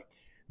thought.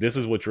 This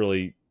is what's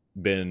really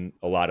been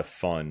a lot of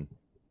fun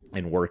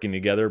in working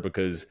together,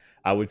 because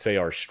I would say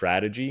our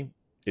strategy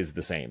is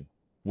the same.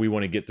 We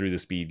want to get through the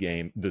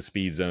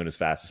speed zone as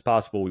fast as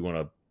possible. We want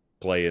to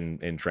play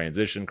in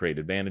transition, create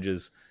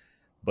advantages,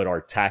 but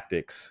our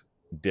tactics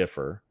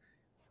differ.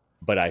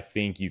 But I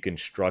think you can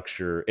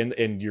structure,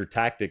 and your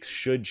tactics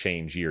should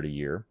change year to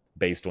year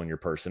based on your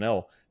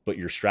personnel, but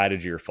your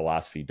strategy or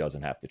philosophy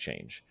doesn't have to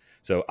change.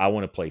 So I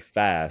want to play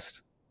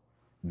fast,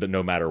 but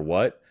no matter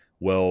what.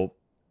 Well,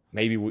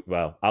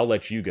 I'll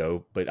let you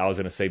go, but I was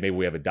going to say maybe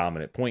we have a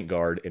dominant point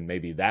guard, and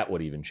maybe that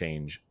would even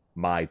change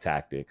my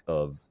tactic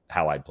of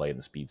how I'd play in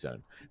the speed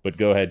zone. But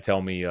go ahead,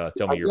 tell me I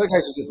feel like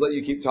I should just let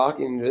you keep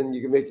talking, and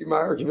you can make my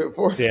argument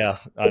for me. Yeah,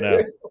 I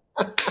know.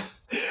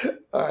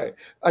 All right.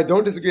 I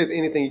don't disagree with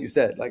anything you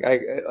said.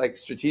 Like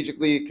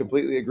strategically,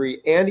 completely agree,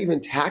 and even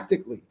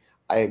tactically,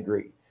 I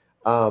agree.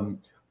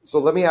 So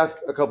let me ask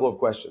a couple of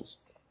questions,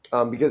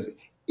 because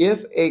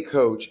if a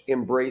coach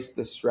embraced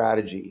the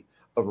strategy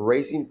of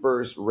racing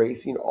first,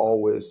 racing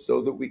always,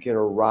 so that we can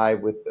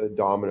arrive with a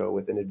domino,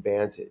 with an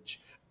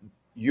advantage,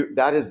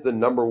 that is the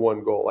number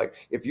one goal. Like,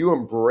 if you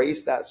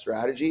embrace that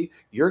strategy,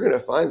 you're going to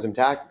find some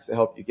tactics to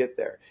help you get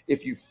there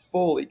if you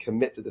fully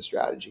commit to the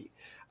strategy.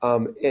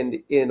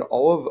 And in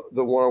all of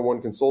the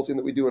one-on-one consulting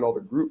that we do, and all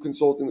the group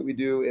consulting that we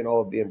do, and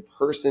all of the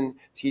in-person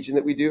teaching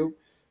that we do,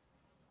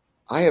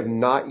 I have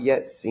not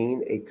yet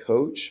seen a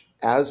coach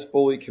as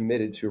fully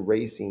committed to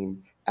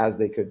racing as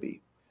they could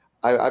be.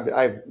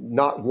 I've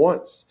not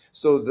once.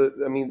 So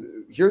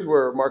here's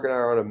where Mark and I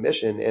are on a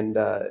mission, and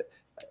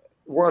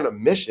we're on a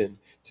mission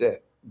to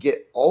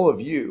get all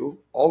of you,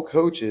 all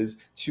coaches,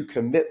 to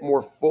commit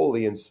more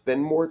fully and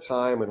spend more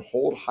time and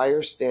hold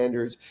higher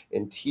standards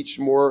and teach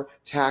more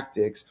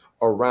tactics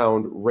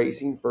around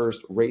racing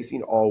first,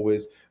 racing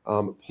always,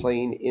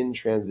 playing in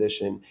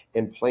transition,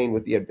 and playing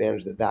with the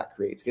advantage that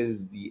creates. It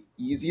is the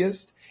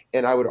easiest,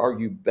 and I would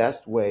argue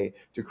best way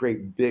to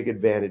create big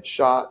advantage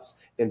shots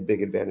and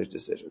big advantage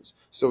decisions.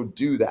 So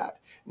do that.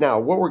 Now,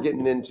 what we're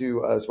getting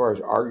into as far as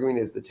arguing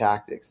is the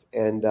tactics,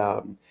 and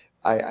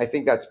I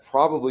think that's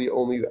probably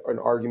only an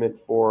argument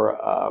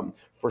for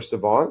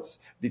savants,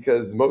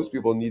 because most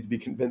people need to be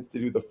convinced to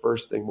do the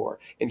first thing more.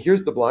 And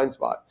here's the blind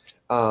spot.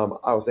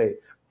 I will say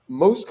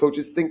most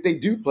coaches think they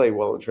do play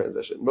well in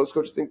transition. Most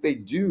coaches think they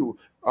do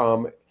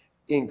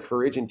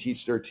encourage and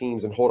teach their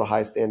teams and hold a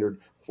high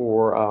standard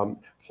for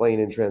playing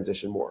in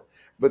transition more.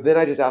 But then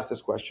I just asked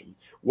this question: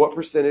 what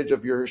percentage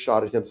of your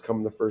shot attempts come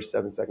in the first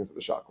 7 seconds of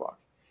the shot clock?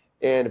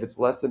 And if it's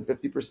less than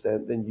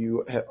 50%, then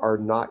you are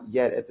not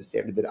yet at the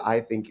standard that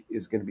I think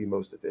is going to be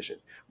most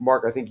efficient.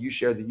 Mark, I think you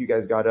shared that you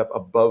guys got up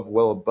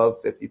well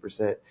above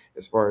 50%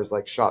 as far as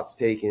like shots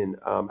taken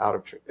out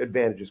of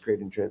advantages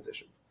created in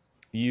transition.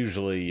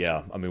 Usually,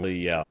 yeah. I mean,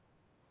 yeah.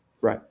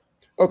 Right.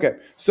 Okay.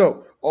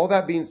 So all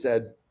that being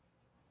said,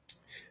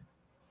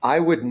 I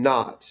would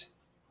not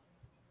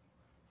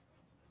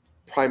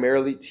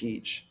primarily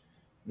teach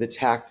the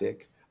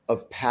tactic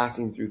of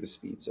passing through the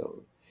speed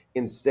zone.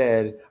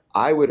 Instead,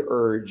 I would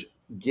urge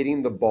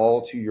getting the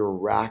ball to your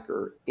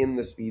racker in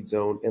the speed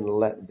zone and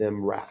let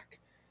them rack.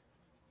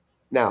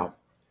 Now,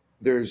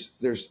 there's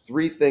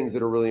three things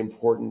that are really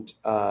important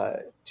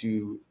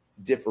to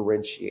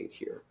differentiate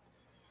here.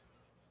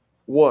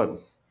 One,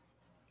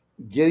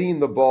 getting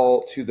the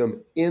ball to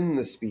them in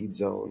the speed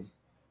zone,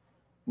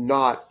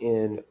 not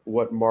in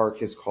what Mark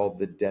has called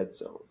the dead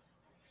zone.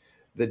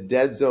 The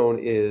dead zone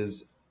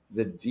is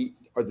the deep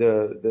or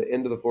the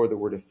end of the floor that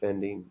we're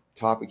defending,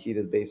 top of key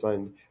to the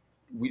baseline.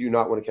 We do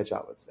not want to catch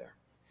outlets there.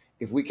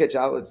 If we catch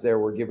outlets there,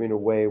 we're giving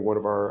away one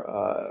of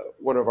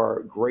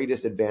our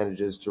greatest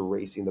advantages to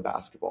racing the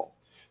basketball.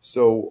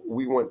 So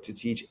we want to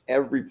teach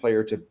every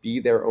player to be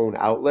their own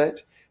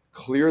outlet,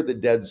 clear the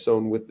dead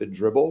zone with the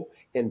dribble,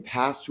 and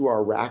pass to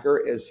our racker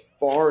as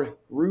far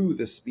through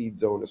the speed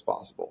zone as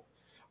possible.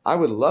 I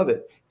would love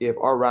it if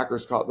our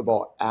rackers caught the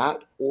ball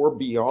at or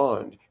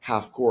beyond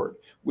half court,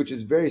 which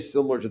is very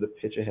similar to the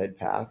pitch ahead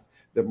pass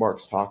that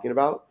Mark's talking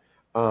about.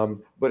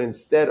 But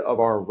instead of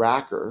our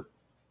racker,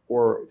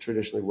 or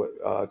traditionally what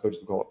coaches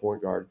would call a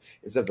point guard,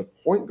 instead of the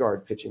point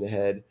guard pitching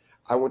ahead,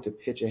 I want to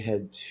pitch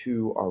ahead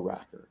to our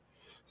racker.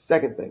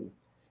 Second thing,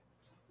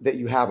 that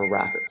you have a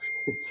racker.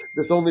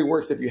 This only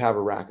works if you have a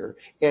racker.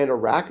 And a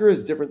racker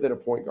is different than a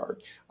point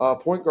guard. A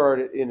point guard,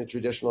 in a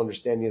traditional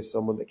understanding, is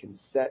someone that can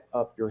set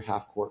up your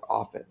half court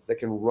offense, that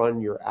can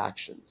run your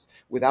actions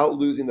without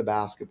losing the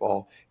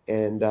basketball.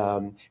 And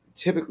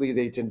typically,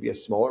 they tend to be a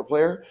smaller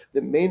player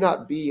that may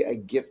not be a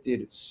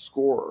gifted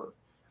scorer,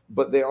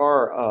 but they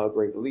are a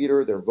great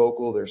leader. They're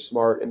vocal, they're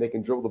smart, and they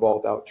can dribble the ball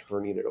without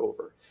turning it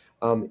over.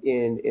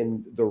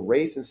 In the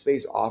race and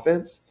space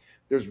offense,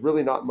 there's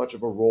really not much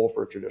of a role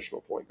for a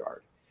traditional point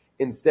guard.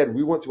 Instead,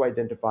 we want to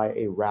identify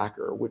a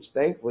racker, which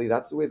thankfully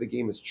that's the way the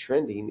game is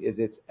trending, is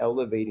it's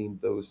elevating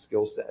those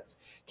skill sets.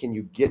 Can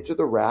you get to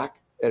the rack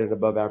at an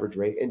above average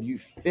rate and you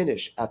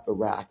finish at the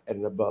rack at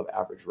an above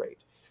average rate?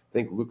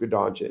 Think Luka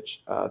Doncic,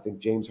 think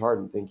James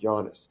Harden, think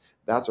Giannis.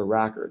 That's a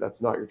racker. That's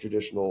not your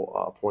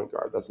traditional point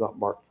guard. That's not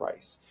Mark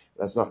Price.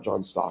 That's not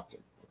John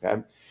Stockton.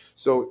 Okay.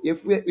 So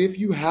if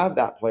you have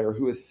that player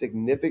who is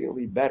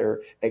significantly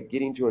better at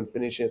getting to and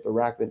finishing at the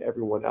rack than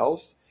everyone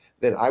else,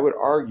 then I would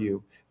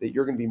argue that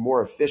you're going to be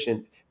more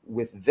efficient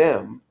with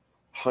them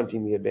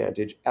hunting the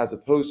advantage as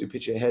opposed to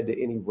pitching ahead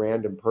to any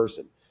random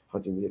person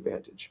hunting the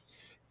advantage.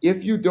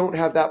 If you don't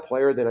have that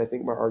player, then I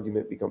think my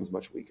argument becomes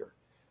much weaker.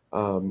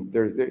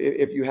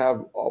 If you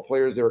have all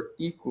players that are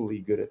equally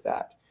good at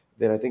that,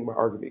 then I think my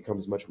argument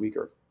becomes much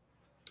weaker.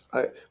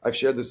 I've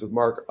shared this with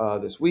Mark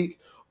this week.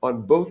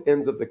 On both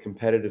ends of the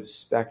competitive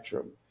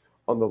spectrum,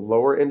 on the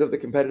lower end of the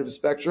competitive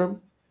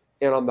spectrum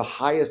and on the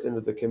highest end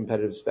of the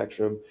competitive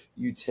spectrum,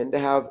 you tend to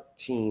have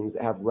teams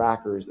that have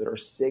rackers that are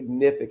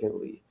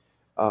significantly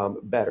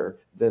better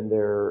than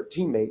their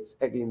teammates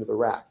at getting to the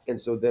rack.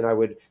 And so then I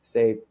would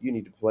say you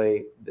need to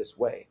play this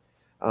way.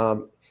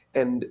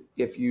 And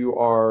if you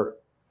are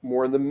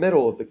more in the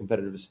middle of the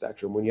competitive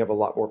spectrum, when you have a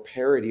lot more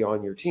parity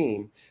on your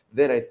team,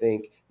 then I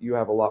think you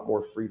have a lot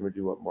more freedom to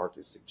do what Mark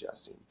is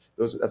suggesting.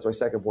 That's my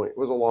second point. It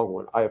was a long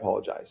one. I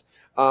apologize.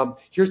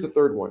 Here's the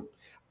third one.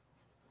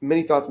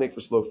 Many thoughts make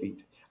for slow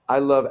feet. I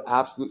love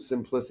absolute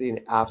simplicity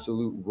and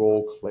absolute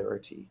role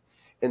clarity.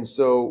 And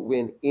so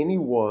when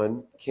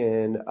anyone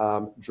can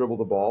dribble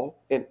the ball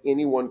and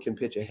anyone can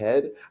pitch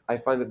ahead, I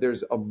find that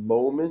there's a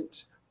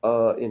moment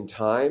in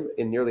time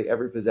in nearly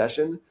every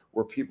possession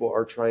where people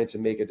are trying to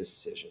make a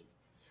decision.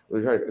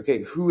 They're trying to,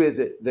 okay, who is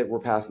it that we're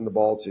passing the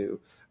ball to?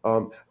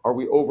 Are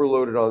we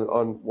overloaded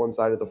on one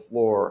side of the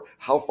floor?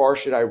 How far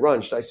should I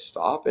run? Should I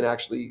stop and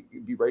actually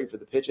be ready for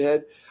the pitch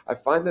ahead? I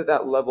find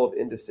that level of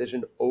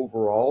indecision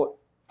overall,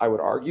 I would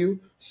argue,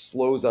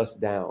 slows us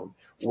down.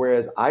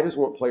 Whereas I just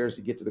want players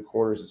to get to the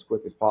corners as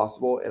quick as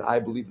possible. And I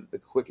believe that the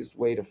quickest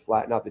way to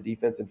flatten out the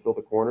defense and fill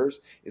the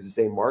corners is to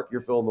say, Mark, you're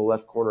filling the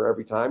left corner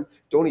every time.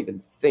 Don't even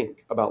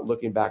think about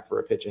looking back for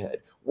a pitch ahead.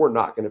 We're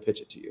not going to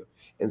pitch it to you.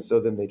 And so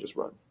then they just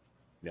run.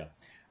 Yeah.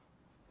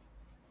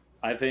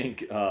 I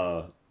think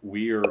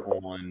we are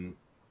on,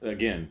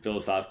 again,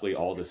 philosophically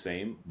all the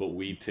same, but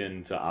we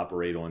tend to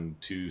operate on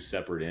two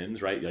separate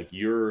ends, right? Like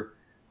you're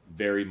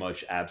very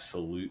much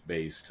absolute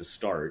based to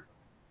start,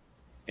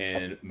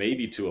 and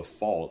maybe to a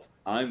fault.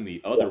 I'm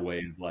the Yeah. other way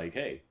of like,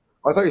 hey,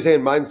 I thought you were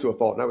saying mine's to a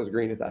fault, and I was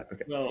agreeing with that.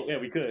 Okay. well, yeah,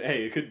 we could.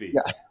 Hey, it could be.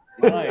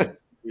 Yeah. Mine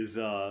is,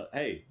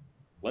 hey,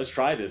 let's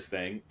try this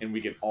thing, and we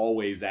can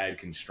always add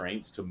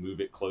constraints to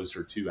move it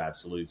closer to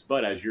absolutes.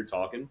 But as you're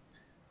talking,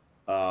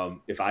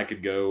 if I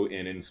could go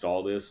and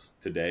install this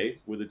today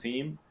with a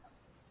team,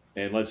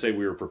 and let's say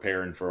we were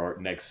preparing for our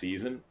next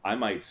season, I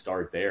might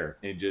start there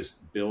and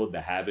just build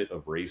the habit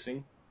of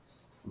racing.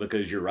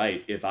 Because you're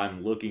right, if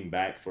I'm looking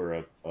back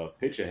for a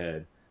pitch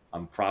ahead,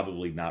 I'm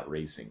probably not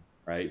racing,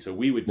 right? So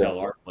we would Yeah. tell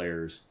our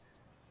players,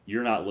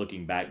 you're not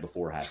looking back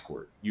before half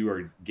court. You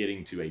are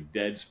getting to a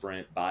dead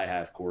sprint by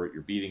half court.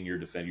 You're beating your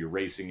defender. You're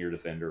racing your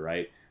defender,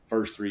 right?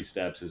 First 3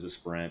 steps is a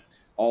sprint,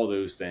 all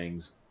those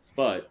things.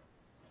 But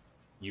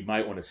you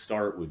might want to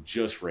start with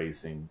just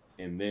racing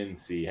and then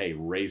see, hey,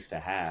 race to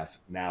half.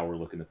 Now we're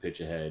looking to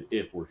pitch ahead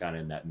if we're kind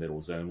of in that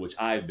middle zone, which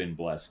I've been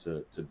blessed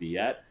to be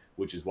at,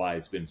 which is why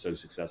it's been so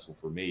successful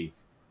for me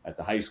at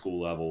the high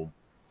school level.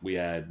 We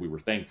were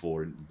thankful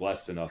and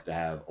blessed enough to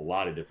have a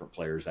lot of different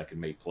players that can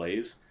make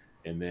plays.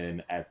 And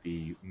then at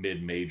the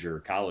mid-major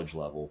college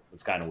level,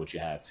 that's kind of what you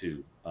have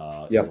too. Is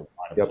a Yep.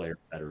 lot of Yep. players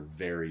that are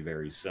very,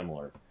 very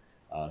similar.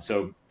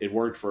 So it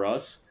worked for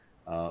us.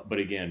 But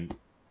again,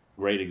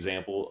 great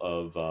example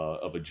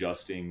of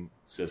adjusting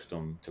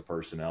system to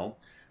personnel.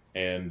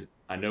 And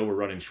I know we're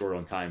running short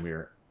on time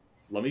here.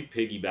 Let me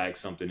piggyback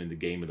something in the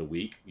game of the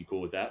week. You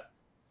cool with that?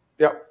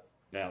 Yep.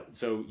 Now,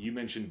 so you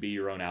mentioned be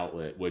your own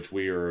outlet, which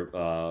we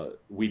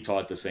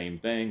taught the same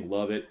thing.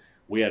 Love it.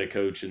 We had a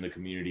coach in the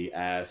community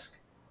ask,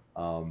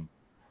 um,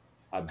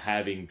 I'm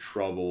having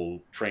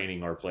trouble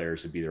training our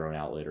players to be their own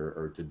outlet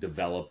or to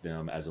develop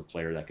them as a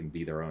player that can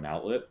be their own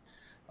outlet.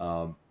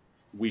 Um,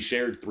 we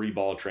shared 3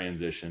 ball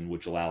transition,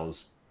 which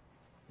allows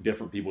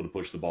different people to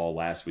push the ball.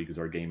 Last week is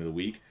our game of the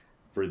week.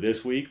 For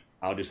this week,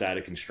 I'll just add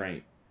a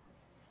constraint.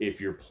 If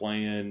you're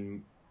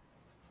playing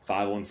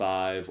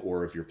 5-on-5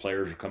 or if your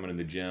players are coming in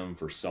the gym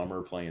for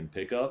summer playing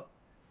pickup,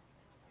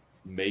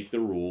 make the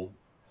rule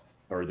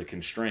or the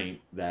constraint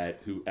that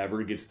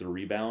whoever gets the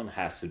rebound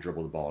has to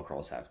dribble the ball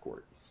across half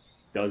court.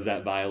 Does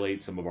that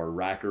violate some of our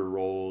racker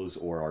roles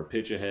or our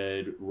pitch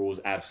ahead rules?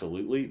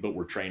 Absolutely, but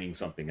we're training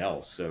something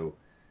else. So,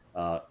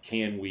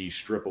 can we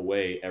strip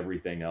away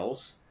everything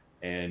else?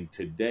 And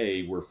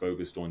today we're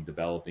focused on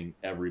developing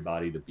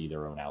everybody to be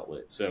their own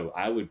outlet. So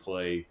I would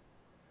play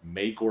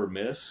make or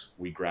miss.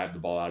 We grab the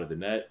ball out of the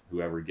net.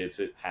 Whoever gets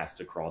it has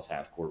to cross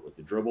half court with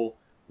the dribble.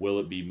 Will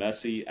it be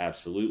messy?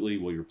 Absolutely.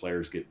 Will your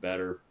players get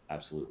better?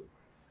 Absolutely.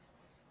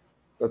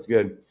 That's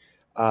good.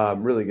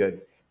 Really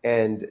good.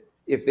 And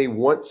if they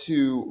want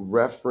to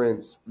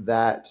reference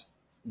that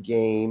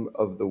game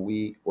of the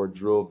week or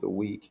drill of the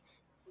week,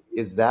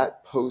 is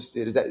that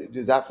posted?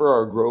 Is that for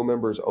our Grow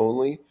members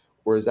only,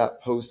 or is that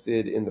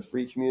posted in the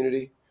free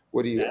community?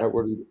 What do you? That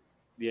What do you?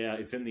 Yeah,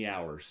 it's in the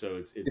hours. So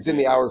it's It's in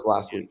in the hours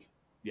last yeah, week.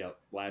 yeah,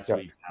 last Yep.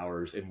 week's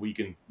hours, and we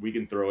can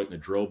throw it in the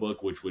drill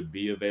book, which would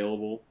be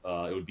available.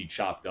 It would be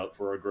chopped up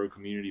for our grow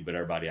community, but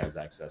everybody has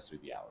access through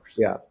the hours.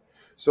 Yeah.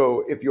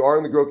 So if you are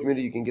in the Grow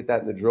community, you can get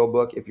that in the drill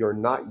book. If you're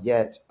not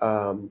yet,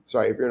 if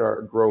you're in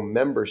our Grow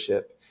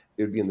membership,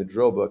 it would be in the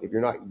drill book. If you're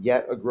not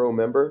yet a Grow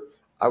member,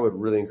 I would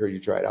really encourage you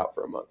to try it out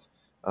for a month.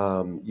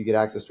 You get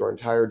access to our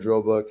entire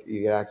drill book.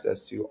 You get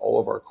access to all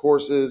of our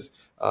courses,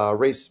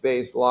 race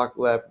space, lock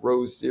left,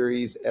 rose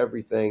series,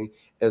 everything,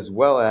 as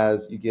well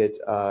as you get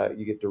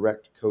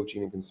direct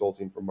coaching and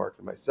consulting from Mark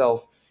and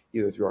myself,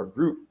 either through our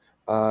group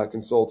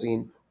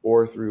consulting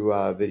or through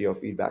video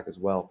feedback as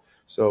well.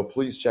 So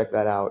please check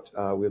that out.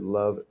 We'd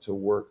love to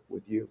work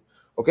with you.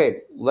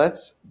 Okay,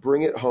 let's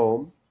bring it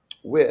home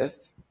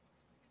with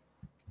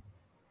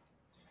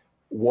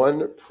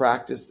one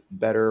practiced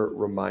better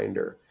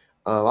reminder.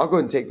 I'll go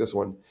ahead and take this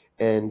one,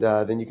 and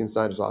then you can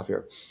sign us off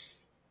here.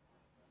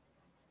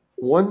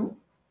 One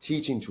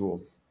teaching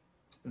tool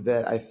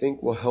that I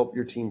think will help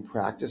your team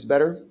practice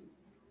better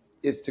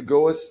is to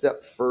go a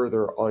step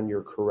further on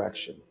your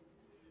correction.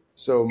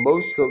 So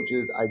most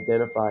coaches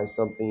identify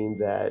something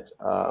that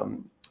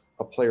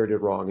a player did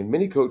wrong, and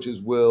many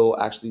coaches will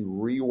actually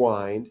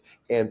rewind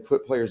and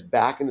put players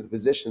back into the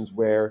positions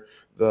where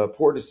the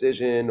poor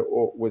decision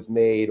was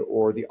made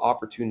or the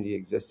opportunity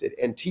existed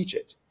and teach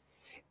it,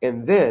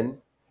 and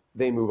then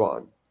they move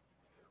on.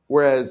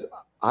 Whereas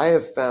I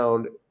have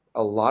found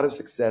a lot of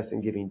success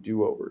in giving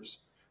do-overs.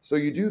 So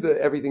you do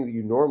everything that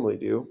you normally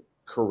do,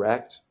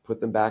 correct,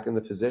 put them back in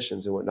the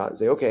positions and whatnot, and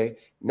say, okay,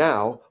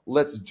 now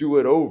let's do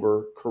it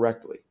over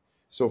correctly.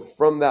 So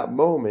from that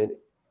moment,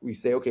 we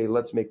say, okay,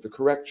 let's make the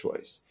correct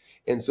choice.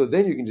 And so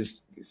then you can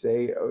just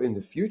say in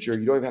the future,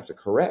 you don't even have to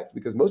correct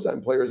because most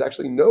time players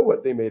actually know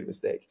what they made a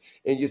mistake.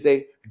 And you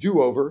say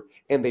do over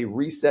and they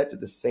reset to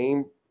the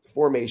same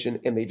formation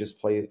and they just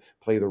play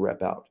the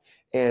rep out.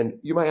 And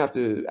you might have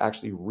to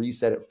actually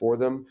reset it for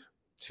them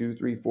 2,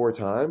 3, 4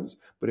 times.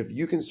 But if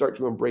you can start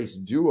to embrace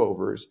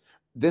do-overs,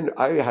 then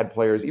I had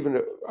players,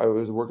 even I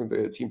was working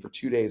with the team for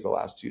 2 days, the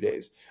last 2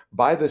 days.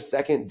 By the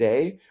second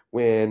day,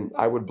 when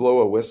I would blow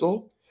a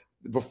whistle,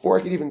 before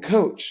I could even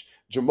coach,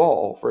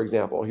 Jamal, for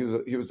example,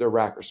 he was their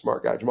racker,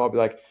 smart guy. Jamal would be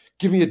like,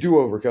 give me a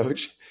do-over,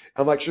 coach.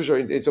 I'm like, sure, sure.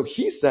 And so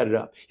he set it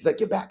up. He's like,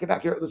 get back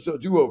here. Let's do a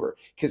do-over.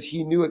 Because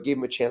he knew it gave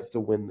him a chance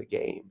to win the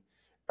game.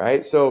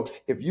 Right. So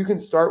if you can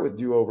start with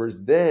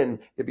do-overs, then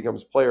it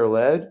becomes player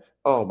led.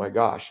 Oh my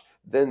gosh.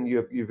 Then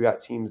you've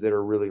got teams that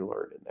are really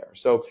learned in there.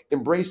 So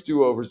embrace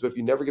do-overs, but if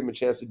you never give them a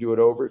chance to do it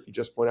over, if you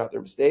just point out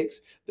their mistakes,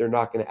 they're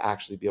not going to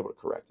actually be able to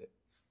correct it.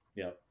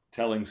 Yeah.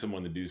 Telling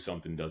someone to do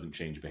something doesn't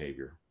change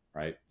behavior,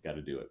 right? Got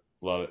to do it.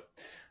 Love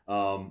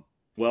it.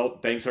 Well,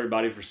 thanks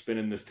everybody for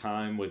spending this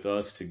time with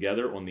us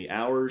together on the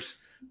hours.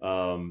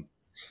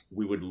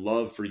 we would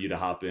love for you to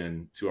hop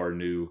in to our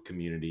new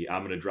community.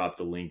 I'm going to drop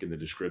the link in the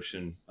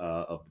description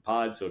of the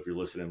pod. So if you're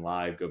listening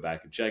live, go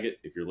back and check it.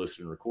 If you're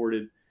listening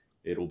recorded,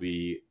 it'll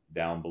be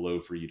down below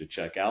for you to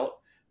check out.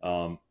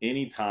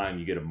 Anytime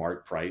you get a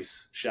Mark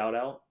Price shout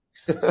out,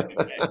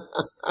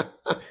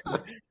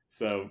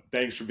 so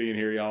thanks for being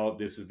here, y'all.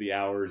 This is The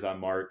Hours. I'm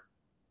Mark.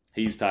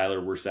 He's Tyler.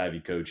 We're Savvy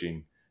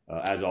Coaching.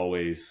 As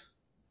always,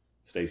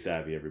 stay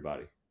savvy,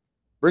 everybody.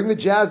 Bring the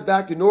Jazz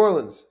back to New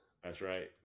Orleans. That's right.